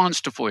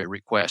responds to FOIA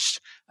requests.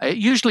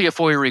 Usually a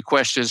FOIA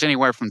request is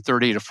anywhere from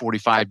 30 to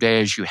 45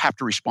 days. You have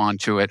to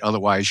respond to it,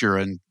 otherwise you're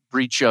in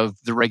breach of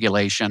the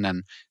regulation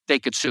and they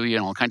could sue you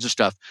and all kinds of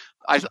stuff.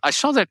 I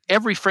saw that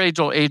every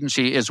federal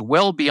agency is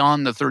well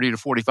beyond the 30 to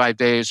 45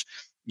 days,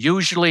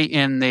 usually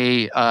in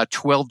the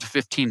 12 to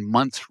 15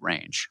 month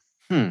range.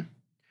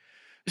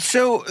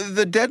 So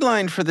the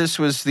deadline for this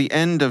was the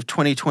end of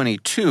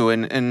 2022,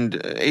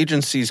 and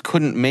agencies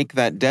couldn't make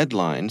that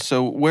deadline.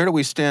 So where do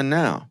we stand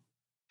now?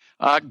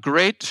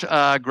 Great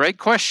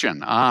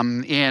question.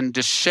 In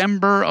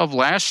December of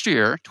last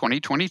year,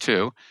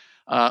 2022,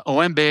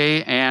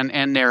 OMB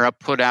and NARA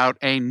put out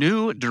a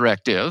new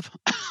directive,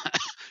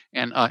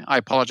 and I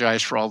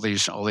apologize for all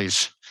these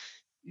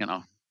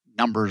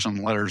numbers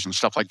and letters and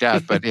stuff like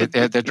that. But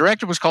the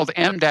directive was called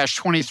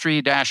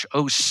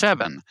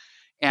M-23-07,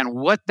 and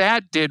what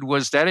that did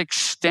was that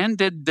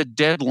extended the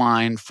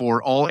deadline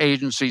for all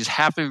agencies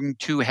having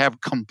to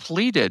have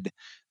completed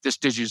this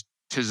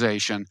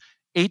digitization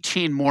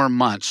 18 more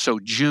months. So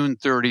June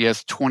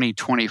 30th,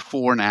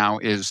 2024 now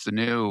is the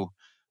new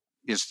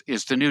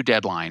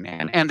deadline.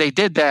 And they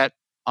did that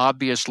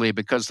obviously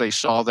because they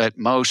saw that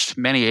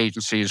many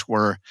agencies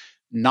were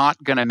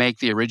not going to make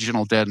the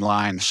original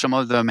deadline. Some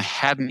of them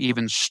hadn't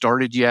even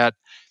started yet.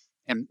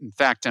 And in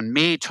fact, in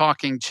me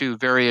talking to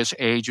various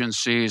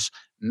agencies,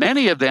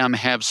 many of them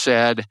have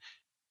said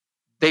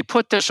they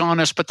put this on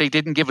us, but they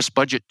didn't give us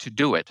budget to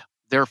do it.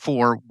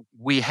 Therefore,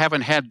 we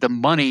haven't had the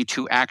money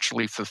to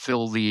actually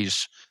fulfill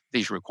these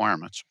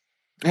requirements.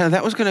 Yeah,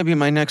 that was going to be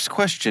my next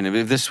question.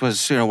 If this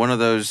was, one of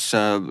those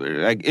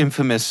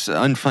infamous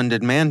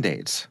unfunded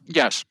mandates.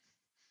 Yes,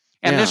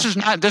 and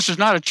this is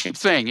not a cheap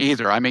thing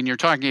either. I mean, you're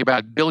talking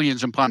about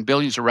billions upon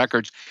billions of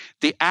records.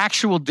 The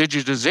actual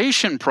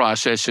digitization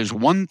process is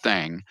one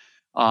thing,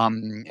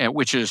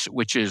 which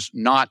is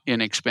not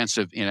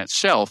inexpensive in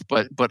itself.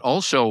 But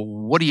also,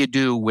 what do you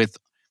do with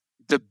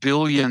the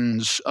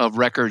billions of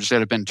records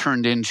that have been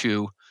turned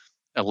into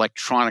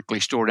electronically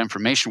stored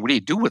information? What do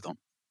you do with them?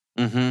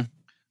 Mm-hmm.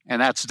 And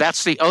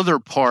that's the other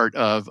part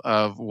of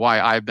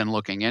why I've been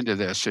looking into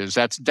this. Is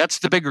that's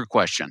the bigger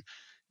question.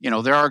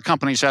 There are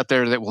companies out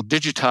there that will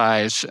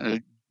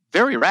digitize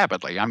very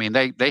rapidly. I mean,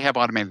 they have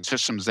automated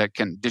systems that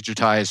can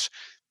digitize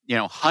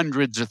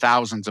hundreds of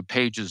thousands of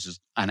pages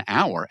an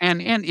hour and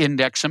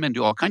index them and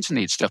do all kinds of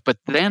neat stuff. But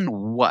then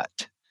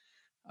what?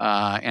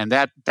 And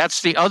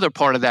that's the other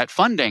part of that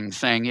funding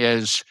thing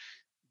is,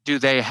 do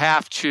they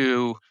have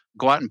to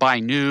go out and buy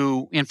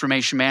new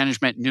information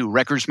management, new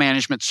records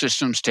management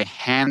systems to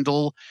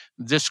handle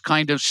this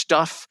kind of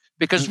stuff.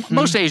 Because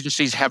most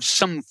agencies have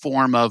some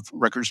form of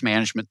records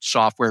management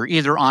software,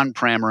 either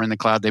on-prem or in the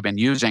cloud they've been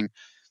using.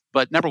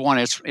 But number one,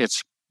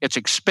 it's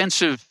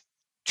expensive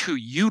to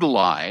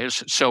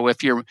utilize. So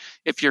if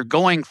you're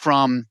going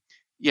from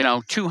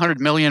 200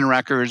 million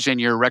records in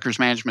your records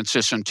management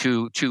system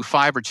to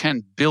 5 or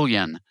 10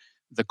 billion,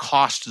 the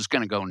cost is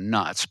going to go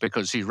nuts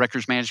because these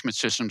records management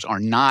systems are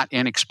not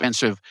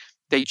inexpensive.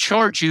 They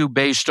charge you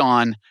based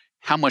on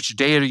how much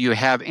data you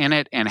have in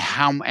it and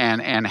how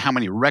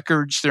many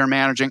records they're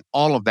managing,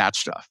 all of that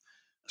stuff.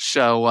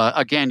 So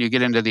again, you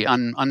get into the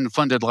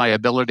unfunded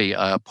liability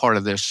part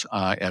of this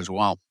as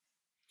well.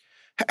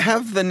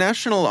 Have the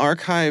National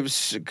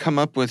Archives come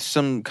up with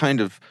some kind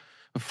of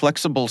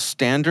flexible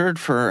standard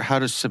for how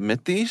to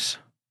submit these?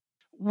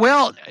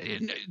 Well,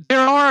 there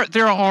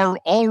are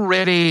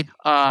already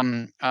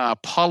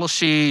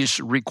policies,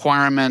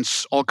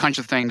 requirements, all kinds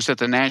of things that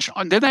the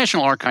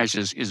National Archives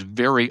is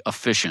very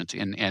efficient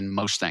in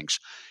most things,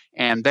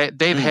 and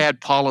they've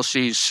had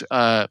policies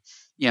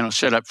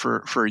set up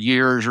for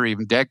years or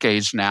even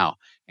decades now.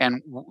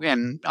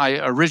 And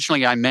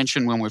I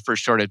mentioned when we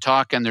first started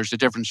talking, there's a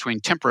difference between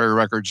temporary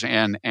records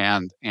and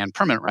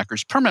permanent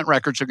records. Permanent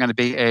records are going to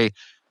be a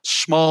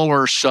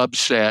smaller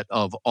subset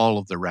of all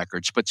of the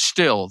records, but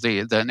still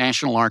the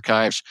National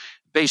Archives,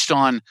 based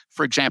on,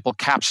 for example,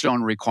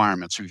 capstone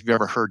requirements, if you've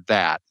ever heard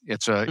that,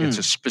 it's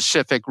a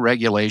specific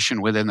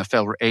regulation within the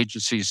federal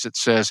agencies that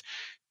says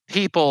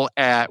people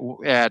at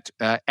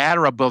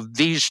or above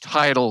these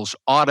titles,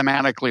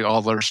 automatically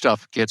all their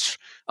stuff gets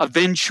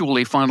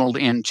eventually funneled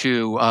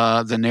into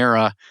the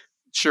NARA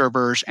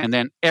servers, and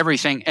then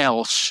everything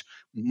else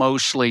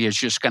mostly is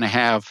just going to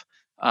have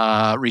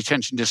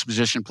retention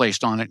disposition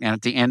placed on it, and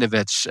at the end of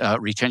its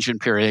retention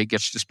period, it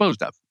gets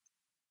disposed of.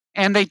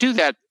 And they do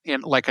that,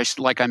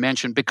 like I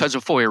mentioned, because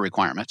of FOIA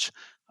requirements.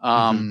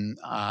 It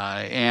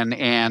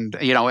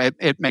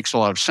makes a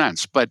lot of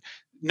sense. But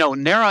no,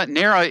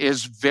 NARA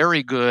is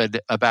very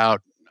good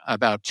about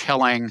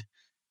telling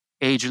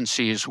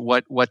agencies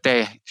what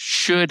they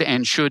should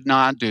and should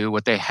not do,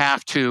 what they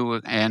have to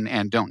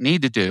and don't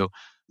need to do.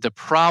 The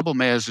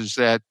problem is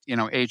that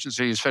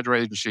agencies, federal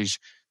agencies,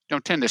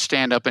 don't tend to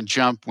stand up and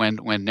jump when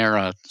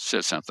NARA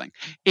says something.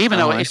 Even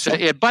though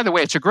by the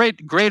way, it's a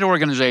great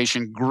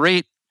organization,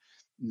 great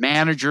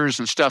managers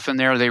and stuff in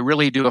there. They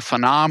really do a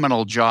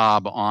phenomenal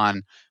job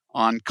on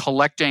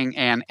collecting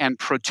and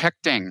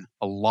protecting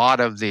a lot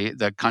of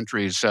the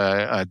country's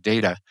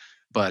data.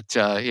 But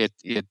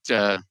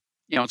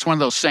it's one of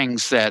those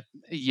things that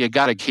you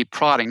got to keep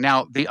prodding.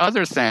 Now, the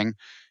other thing,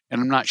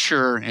 and I'm not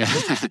sure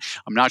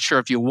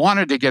if you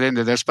wanted to get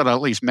into this, but I'll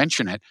at least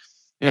mention it.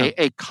 Yeah.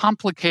 A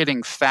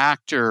complicating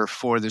factor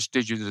for this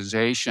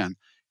digitization,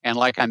 and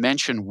like I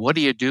mentioned, what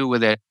do you do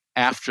with it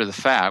after the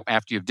fact,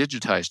 after you've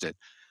digitized it?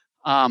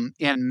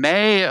 In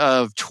May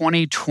of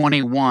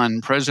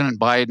 2021,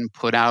 President Biden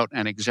put out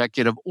an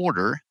executive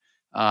order,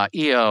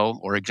 EO,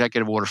 or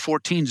Executive Order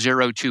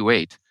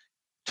 14028,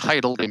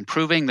 titled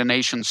Improving the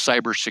Nation's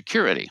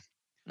Cybersecurity.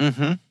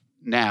 Mm-hmm.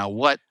 Now,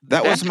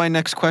 That was my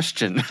next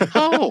question.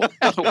 Oh,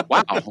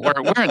 wow.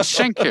 We're in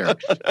sync here.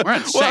 We're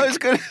in sync. Well, I was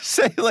going to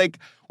say,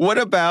 what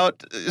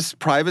about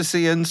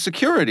privacy and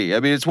security? I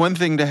mean, it's one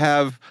thing to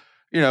have,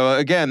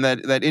 again,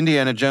 that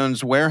Indiana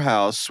Jones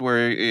warehouse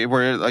where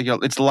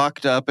it's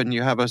locked up and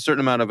you have a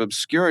certain amount of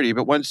obscurity.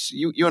 But once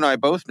you and I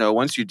both know,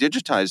 once you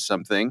digitize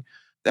something,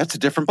 that's a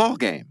different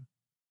ballgame.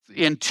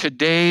 In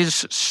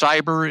today's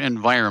cyber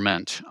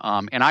environment,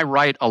 and I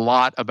write a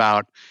lot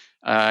about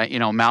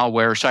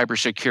malware,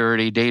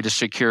 cybersecurity, data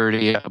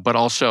security, but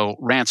also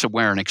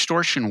ransomware and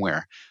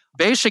extortionware.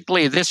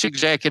 Basically, this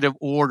executive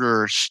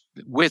order,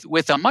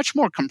 with a much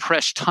more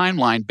compressed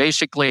timeline,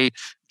 basically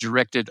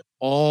directed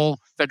all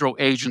federal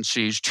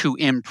agencies to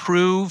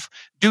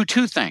do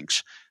two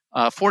things.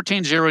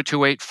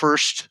 14028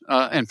 first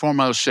and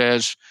foremost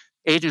says,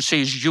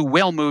 agencies, you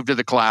will move to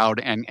the cloud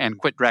and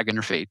quit dragging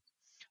your feet.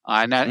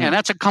 And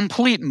that's a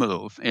complete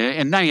move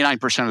in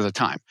 99% of the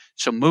time.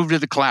 So move to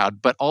the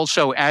cloud, but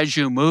also as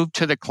you move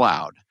to the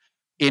cloud,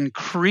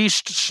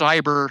 increased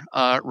cyber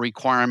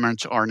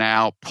requirements are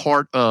now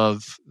part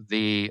of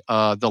the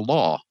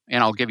law.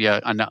 And I'll give you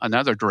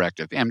another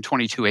directive,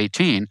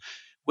 M2218,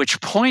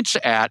 which points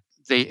at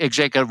the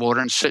executive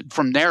order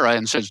from NARA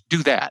and says,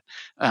 do that.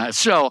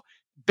 So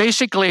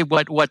basically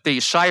what the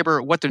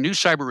new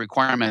cyber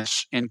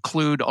requirements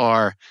include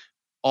are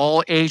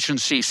all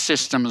agency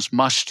systems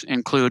must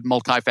include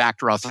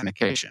multi-factor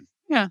authentication.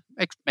 Yeah,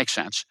 makes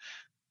sense.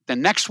 The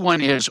next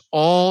one is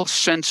all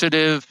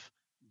sensitive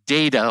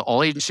data,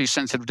 all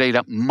agency-sensitive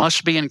data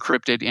must be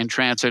encrypted in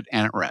transit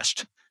and at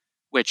rest,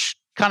 which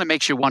kind of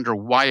makes you wonder,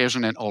 why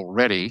isn't it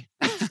already?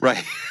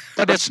 Right.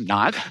 But it's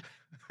not.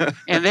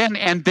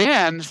 And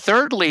then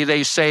thirdly,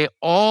 they say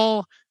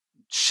all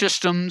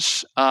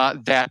systems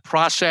that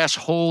process,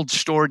 hold,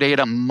 store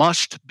data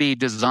must be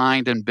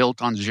designed and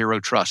built on zero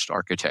trust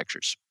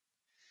architectures.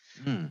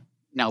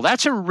 Now,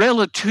 that's a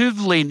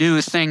relatively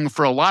new thing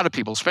for a lot of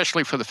people,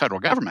 especially for the federal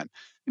government.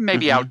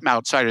 maybe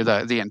outside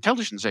of the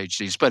intelligence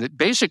agencies. But it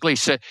basically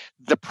said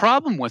the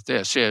problem with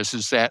this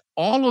is that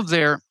all of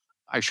their,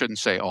 I shouldn't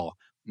say all,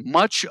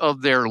 much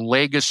of their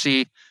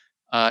legacy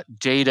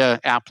data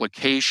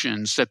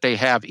applications that they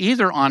have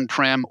either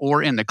on-prem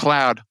or in the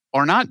cloud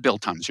are not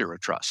built on Zero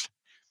Trust.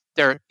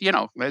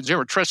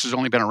 Zero Trust has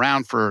only been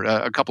around for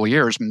a couple of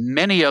years.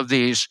 Many of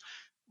these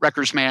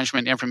records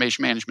management,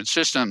 information management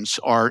systems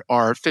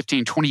are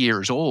 15, 20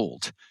 years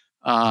old.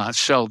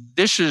 So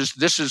this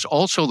is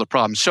also the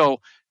problem. So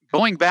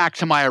going back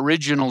to my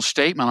original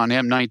statement on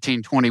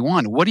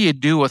M1921, what do you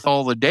do with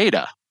all the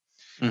data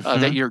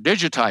that you're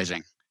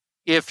digitizing?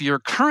 If your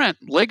current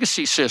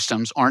legacy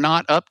systems are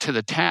not up to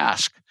the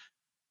task,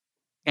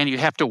 and you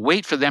have to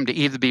wait for them to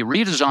either be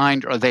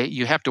redesigned or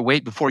you have to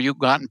wait before you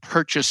go out and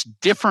purchase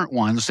different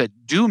ones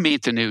that do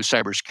meet the new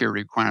cybersecurity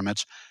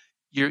requirements,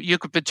 you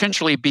could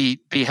potentially be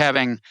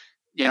having,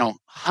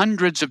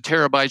 hundreds of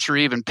terabytes or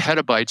even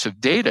petabytes of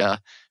data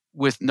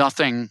with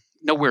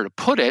nowhere to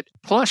put it,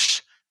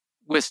 plus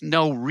with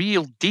no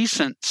real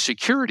decent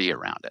security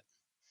around it.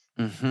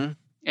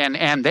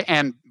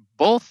 And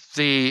both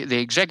the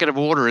executive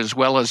order as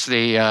well as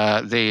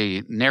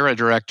the NARA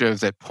directive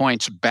that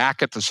points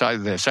back at the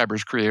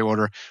cybersecurity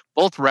order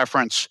both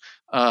reference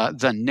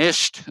the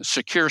NIST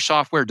Secure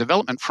Software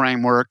Development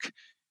Framework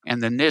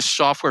and the NIST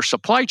Software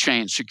Supply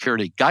Chain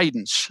Security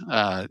Guidance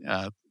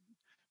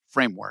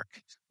Framework,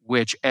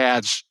 which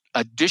adds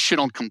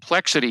additional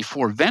complexity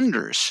for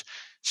vendors.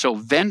 So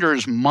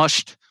vendors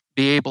must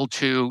be able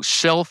to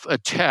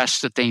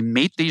self-attest that they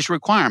meet these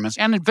requirements,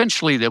 and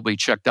eventually they'll be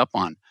checked up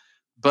on.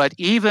 But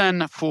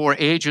even for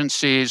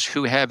agencies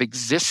who have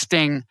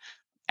existing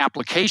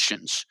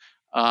applications,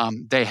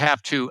 they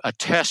have to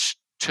attest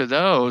to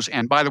those.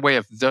 And by the way,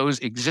 if those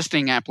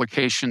existing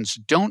applications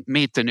don't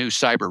meet the new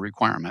cyber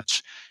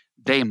requirements,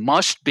 they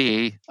must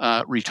be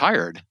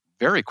retired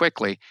very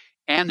quickly,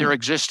 and their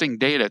existing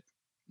data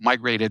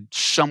migrated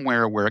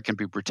somewhere where it can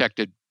be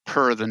protected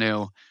per the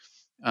new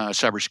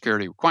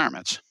cybersecurity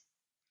requirements.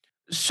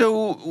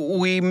 So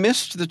we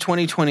missed the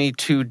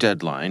 2022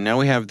 deadline. Now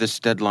we have this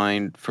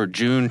deadline for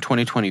June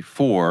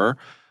 2024.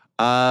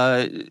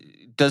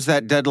 Does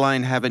that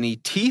deadline have any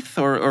teeth,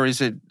 or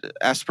is it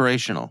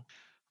aspirational?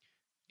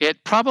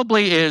 It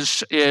probably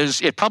is.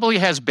 It probably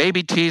has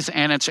baby teeth,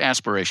 and it's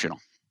aspirational.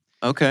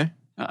 Okay.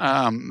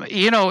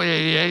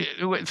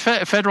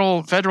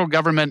 Federal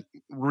government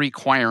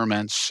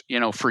requirements,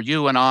 for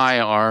you and I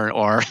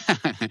are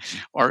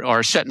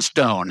set in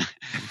stone.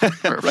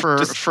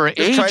 For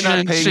agencies, try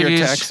not paying your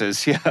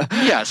taxes. Yeah.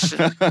 Yes.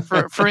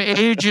 For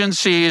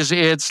agencies,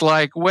 it's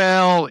like,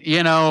 well,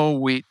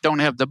 we don't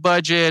have the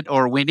budget,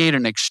 or we need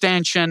an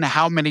extension.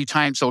 How many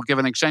times they'll give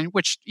an extension?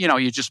 Which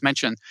you just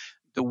mentioned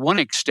the one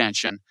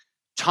extension.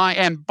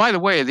 And by the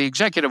way, the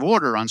executive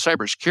order on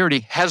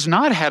cybersecurity has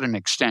not had an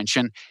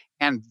extension.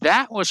 And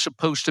that was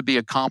supposed to be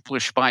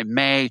accomplished by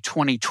May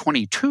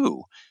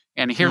 2022.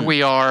 And here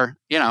we are,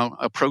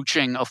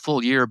 approaching a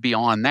full year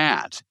beyond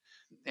that.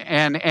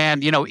 And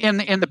in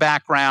the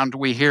background,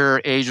 we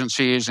hear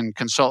agencies and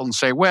consultants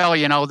say, well,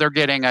 they're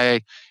getting an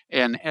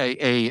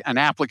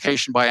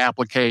application by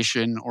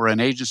application or an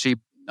agency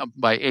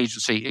by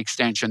agency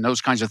extension, those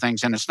kinds of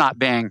things, and it's not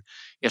being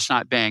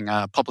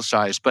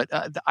publicized. But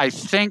I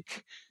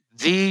think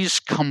these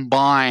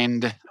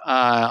combined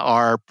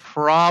are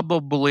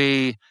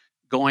probably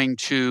going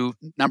to,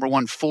 number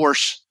one,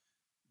 force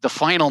the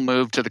final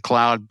move to the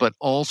cloud, but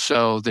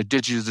also the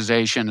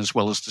digitization as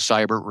well as the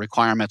cyber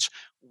requirements.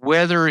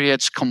 Whether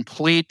it's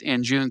complete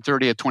in June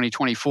 30th,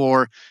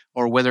 2024,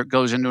 or whether it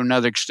goes into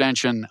another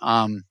extension,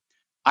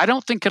 I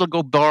don't think it'll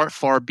go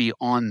far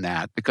beyond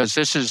that, because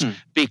this is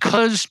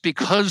because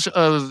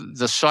of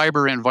the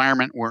cyber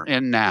environment we're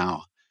in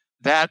now.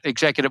 That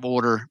executive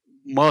order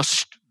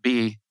must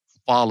be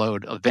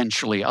followed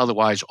eventually.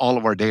 Otherwise, all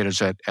of our data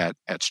is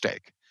at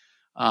stake.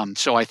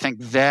 So I think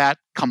that,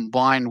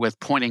 combined with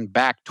pointing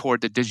back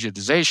toward the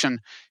digitization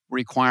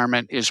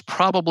requirement, is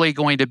probably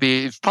going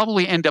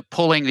to end up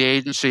pulling the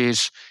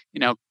agencies,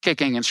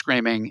 kicking and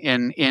screaming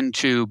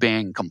into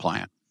being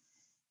compliant.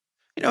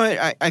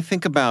 I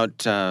think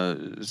about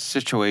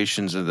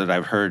situations that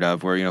I've heard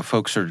of where,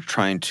 folks are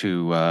trying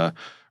to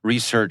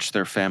research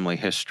their family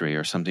history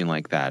or something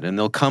like that, and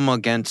they'll come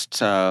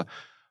against a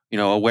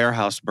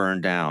warehouse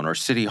burned down or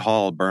City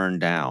Hall burned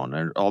down,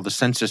 and all the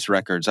census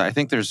records. I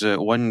think there's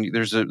 1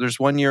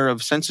 year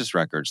of census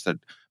records that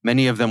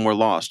many of them were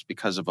lost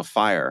because of a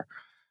fire.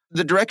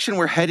 The direction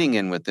we're heading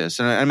in with this,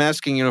 and I'm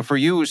asking, for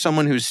you,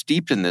 someone who's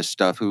steeped in this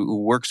stuff, who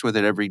works with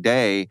it every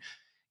day,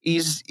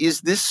 is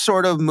this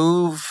sort of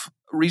move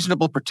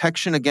reasonable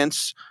protection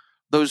against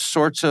those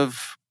sorts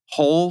of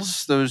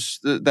holes,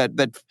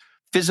 that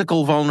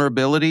physical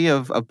vulnerability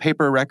of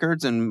paper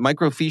records and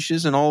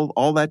microfiches and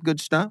all that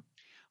good stuff?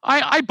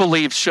 I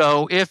believe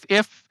so.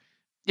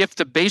 If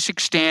the basic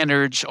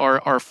standards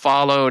are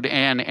followed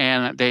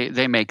and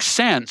they make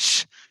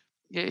sense,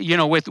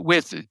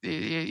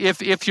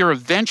 if you're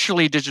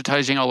eventually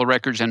digitizing all the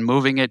records and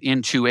moving it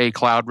into a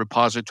cloud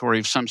repository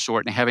of some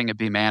sort and having it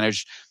be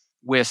managed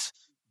with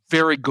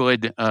very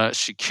good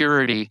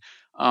security.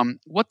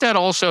 What that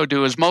also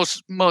do is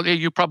most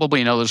you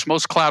probably know this.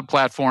 Most cloud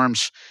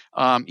platforms,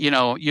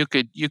 you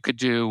could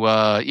do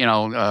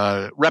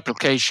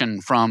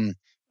replication from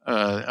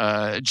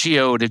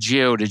geo to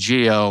geo to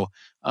geo,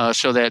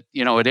 so that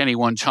at any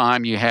one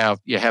time you have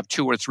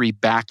 2 or 3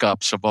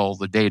 backups of all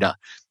the data.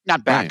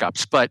 Not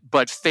backups, right,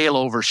 but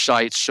failover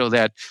sites, so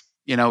that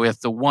if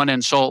the one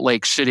in Salt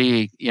Lake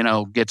City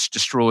gets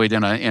destroyed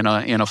in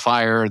a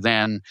fire,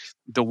 then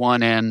the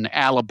one in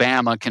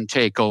Alabama can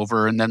take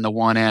over, and then the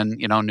one in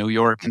New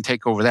York can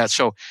take over that.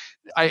 So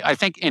I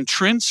think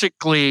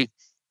intrinsically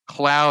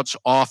clouds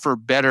offer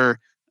better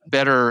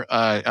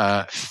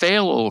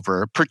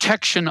failover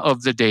protection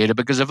of the data,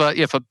 because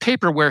if a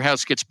paper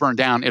warehouse gets burned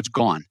down, it's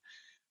gone.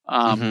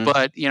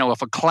 But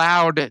if a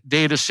cloud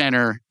data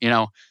center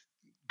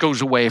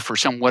goes away for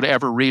some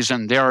whatever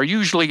reason, there are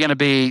usually going to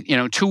be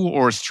 2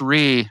 or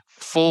 3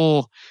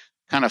 full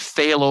kind of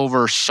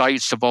failover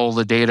sites of all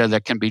the data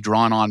that can be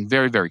drawn on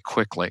very, very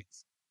quickly.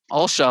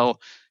 Also,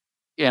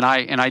 and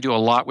I do a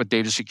lot with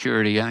data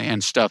security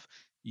and stuff.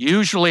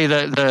 Usually,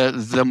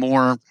 the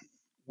more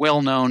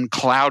well-known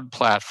cloud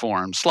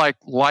platforms like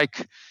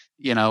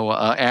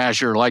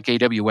Azure, like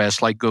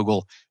AWS, like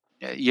Google,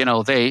 they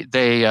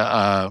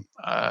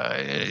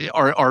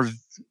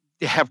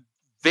have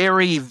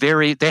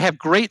they have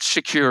great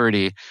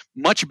security,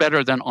 much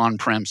better than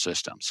on-prem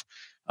systems.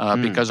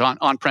 Because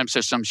on-prem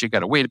systems, you got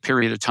to wait a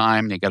period of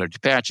time, you got to do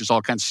patches,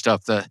 all kinds of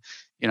stuff.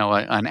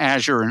 On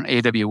Azure and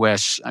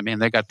AWS, I mean,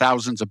 they got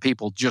thousands of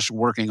people just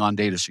working on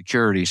data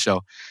security.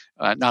 So,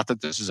 not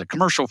that this is a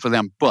commercial for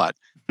them, but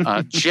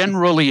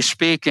generally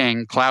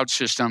speaking, cloud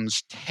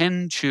systems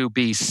tend to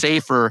be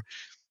safer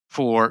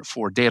for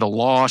data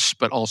loss,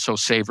 but also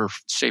safer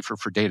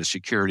for data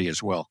security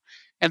as well.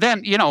 And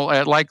then,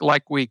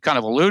 like we kind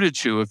of alluded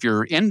to, if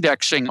you're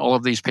indexing all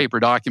of these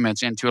paper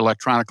documents into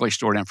electronically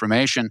stored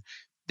information,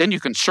 then you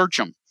can search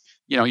them.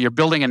 You're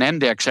building an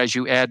index as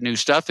you add new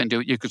stuff into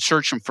it. You could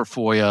search them for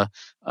FOIA,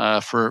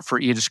 for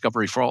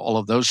e-discovery, for all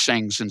of those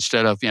things,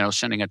 instead of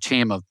sending a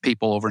team of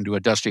people over into a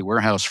dusty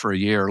warehouse for a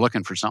year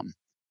looking for something.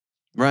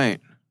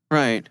 Right.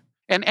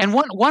 And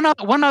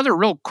one other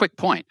real quick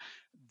point.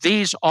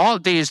 These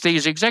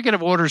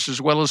executive orders,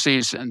 as well as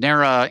these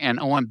NARA and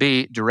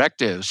OMB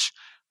directives,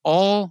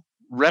 all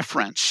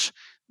reference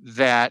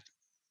that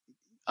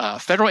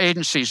federal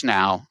agencies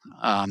now,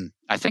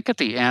 I think at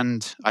the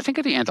end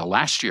of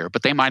last year,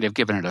 but they might have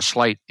given it a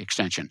slight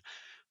extension.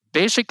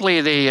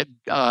 Basically, the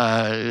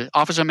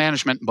Office of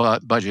Management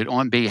Budget,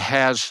 OMB,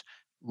 has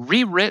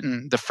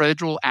rewritten the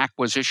Federal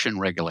Acquisition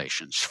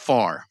Regulations,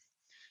 FAR.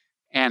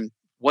 And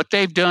what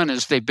they've done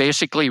is they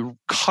basically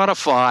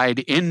codified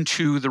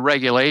into the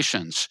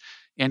regulations,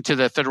 into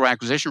the Federal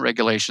Acquisition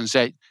Regulations,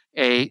 that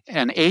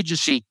an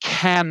agency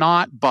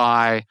cannot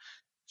buy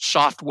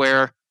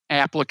software,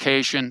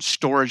 application,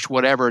 storage,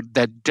 whatever,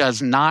 that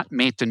does not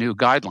meet the new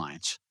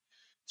guidelines.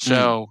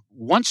 So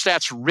once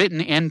that's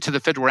written into the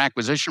Federal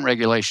Acquisition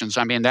Regulations,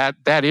 I mean,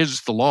 that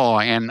is the law,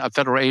 and a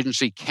federal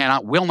agency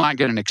will not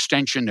get an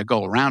extension to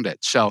go around it.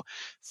 So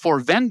for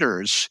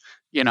vendors,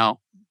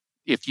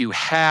 if you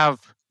have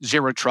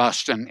Zero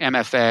Trust and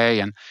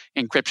MFA and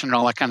encryption and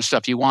all that kind of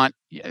stuff, you want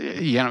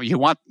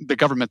the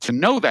government to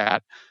know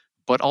that,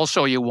 but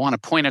also you want to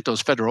point at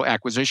those Federal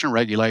Acquisition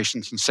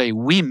Regulations and say,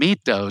 we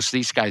meet those,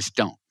 these guys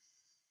don't.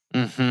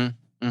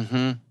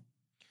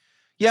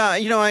 Yeah,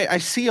 I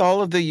see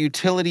all of the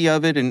utility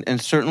of it,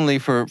 and certainly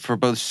for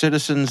both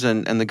citizens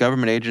and the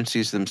government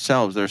agencies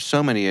themselves, there's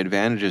so many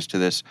advantages to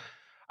this.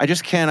 I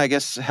just can't, I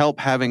guess, help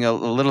having a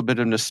little bit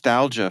of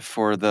nostalgia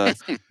for the,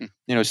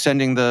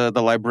 sending the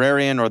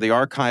librarian or the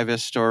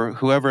archivist or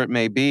whoever it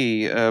may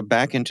be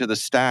back into the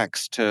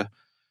stacks to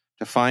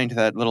find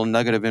that little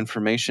nugget of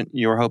information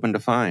you were hoping to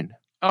find.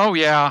 Oh,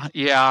 yeah.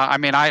 I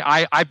mean,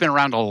 I've been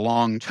around a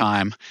long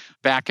time.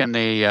 Back in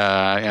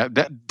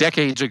the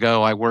decades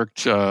ago, I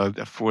worked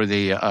for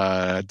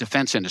the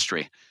defense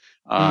industry.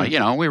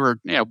 We were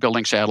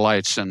building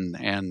satellites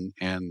and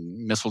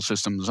missile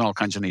systems and all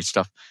kinds of neat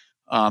stuff.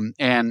 With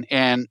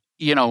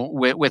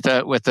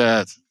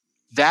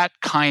that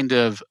kind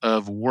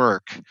of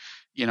work,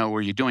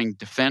 where you're doing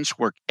defense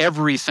work,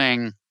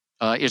 everything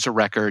is a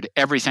record.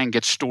 Everything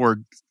gets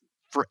stored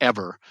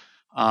forever.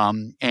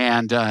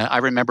 I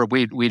remember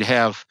we'd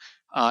have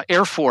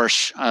Air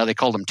Force, they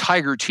called them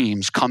Tiger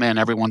teams, come in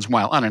every once in a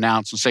while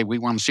unannounced and say, we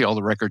want to see all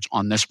the records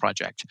on this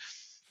project.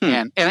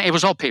 And it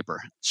was all paper.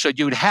 So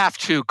you'd have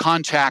to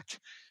contact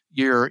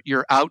your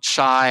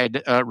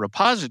outside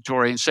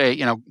repository and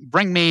say,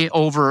 bring me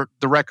over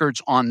the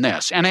records on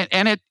this. And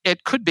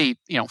it could be,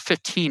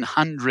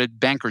 1,500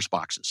 bankers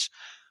boxes.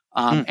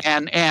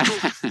 And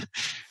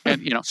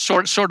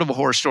sort of a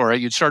horror story.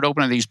 You'd start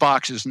opening these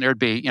boxes, and there'd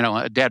be,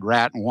 a dead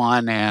rat in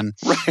one, and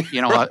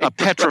a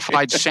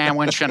petrified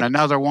sandwich in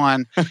another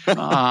one,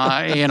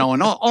 and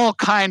all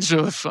kinds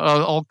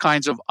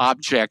of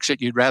objects that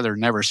you'd rather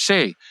never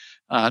see,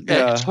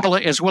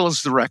 as well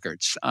as the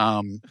records.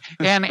 And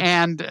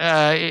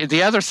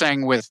the other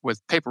thing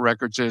with paper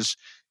records is,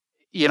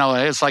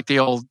 it's like the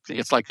old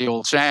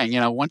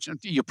saying, once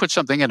you put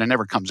something in, it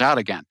never comes out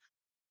again.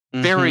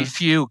 Mm-hmm. Very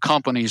few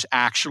companies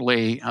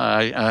actually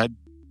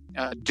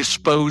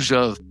dispose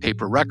of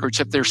paper records.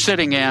 If they're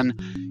sitting in,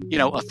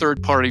 a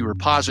third-party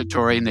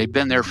repository and they've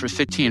been there for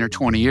 15 or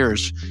 20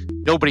 years,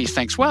 nobody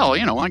thinks, well,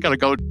 I got to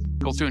go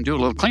through and do a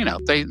little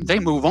cleanup. They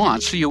move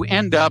on. So you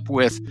end up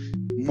with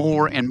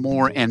more and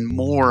more and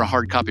more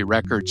hard copy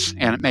records,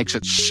 and it makes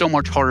it so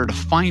much harder to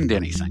find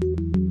anything.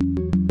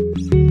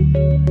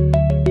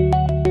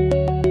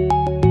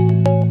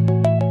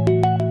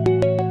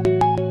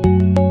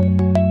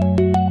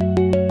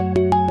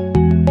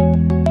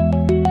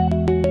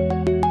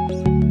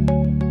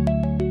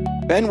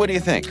 Ben, what do you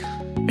think?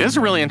 It is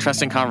a really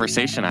interesting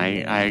conversation.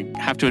 I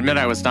have to admit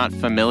I was not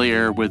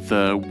familiar with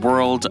the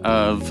world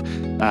of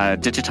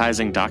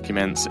digitizing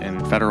documents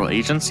in federal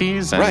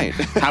agencies and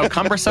how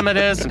cumbersome it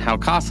is and how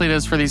costly it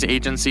is for these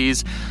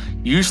agencies.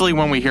 Usually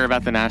when we hear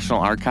about the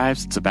National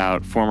Archives, it's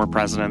about former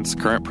presidents,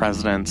 current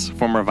presidents,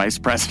 former vice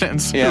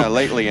presidents. Yeah,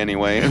 lately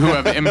anyway. who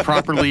have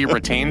improperly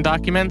retained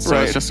documents. So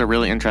it's just a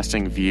really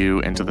interesting view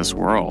into this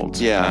world.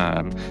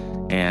 Yeah.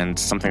 And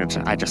something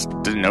that I just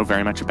didn't know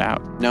very much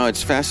about. No,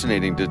 it's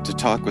fascinating to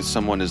talk with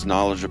someone as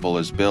knowledgeable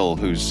as Bill,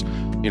 who's,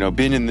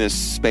 been in this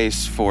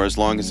space for as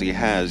long as he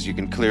has. You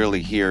can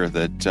clearly hear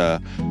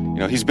that,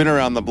 he's been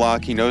around the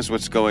block, he knows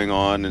what's going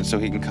on, and so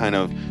he can kind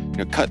of,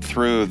 cut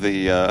through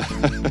the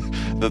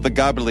the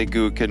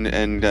gobbledygook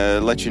and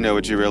let you know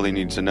what you really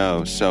need to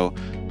know. So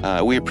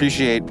we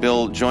appreciate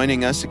Bill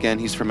joining us. Again,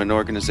 he's from an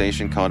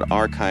organization called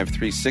Archive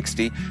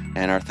 360,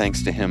 and our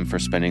thanks to him for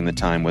spending the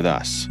time with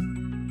us.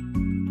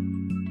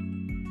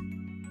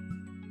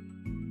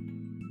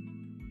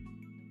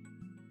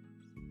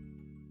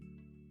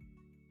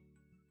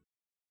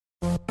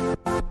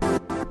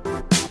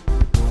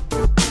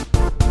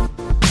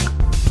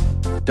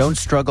 Don't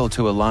struggle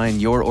to align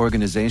your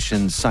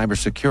organization's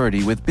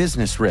cybersecurity with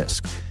business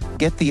risk.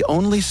 Get the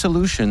only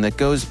solution that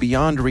goes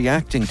beyond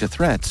reacting to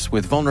threats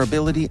with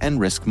vulnerability and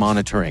risk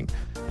monitoring.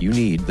 You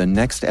need the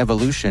next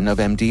evolution of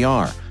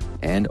MDR,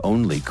 and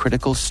only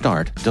Critical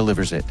Start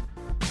delivers it.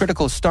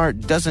 Critical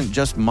Start doesn't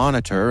just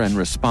monitor and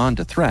respond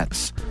to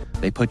threats.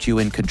 They put you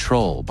in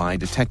control by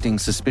detecting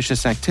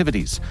suspicious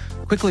activities,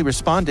 quickly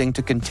responding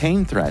to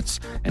contain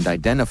threats, and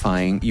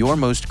identifying your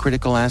most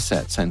critical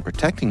assets and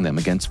protecting them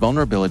against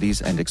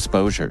vulnerabilities and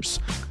exposures.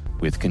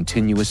 With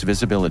continuous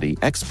visibility,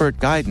 expert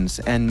guidance,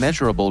 and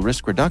measurable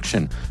risk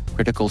reduction,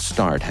 Critical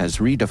Start has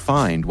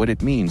redefined what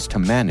it means to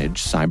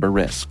manage cyber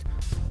risk.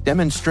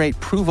 Demonstrate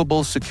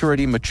provable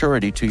security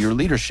maturity to your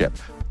leadership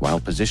while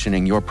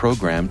positioning your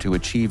program to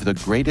achieve the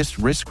greatest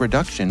risk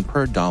reduction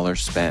per dollar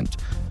spent.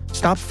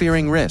 Stop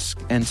fearing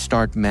risk and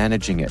start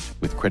managing it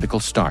with Critical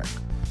Start.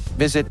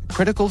 Visit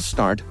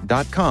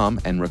criticalstart.com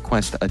and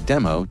request a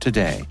demo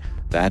today.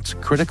 That's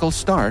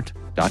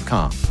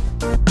criticalstart.com.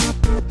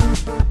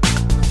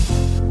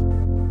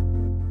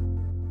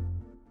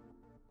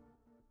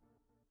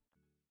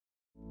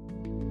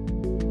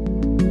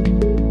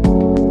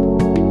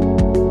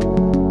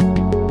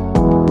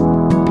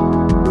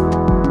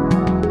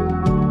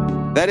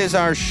 That is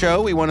our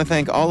show. We want to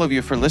thank all of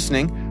you for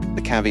listening.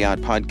 The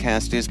Caveat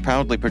podcast is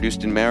proudly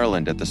produced in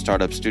Maryland at the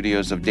startup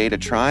studios of Data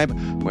Tribe,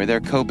 where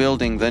they're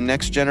co-building the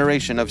next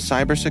generation of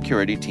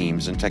cybersecurity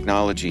teams and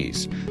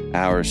technologies.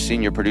 Our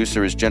senior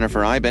producer is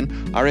Jennifer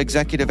Iben. Our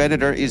executive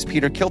editor is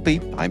Peter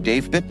Kilpie. I'm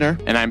Dave Bittner.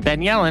 And I'm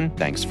Ben Yellen.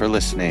 Thanks for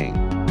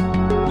listening.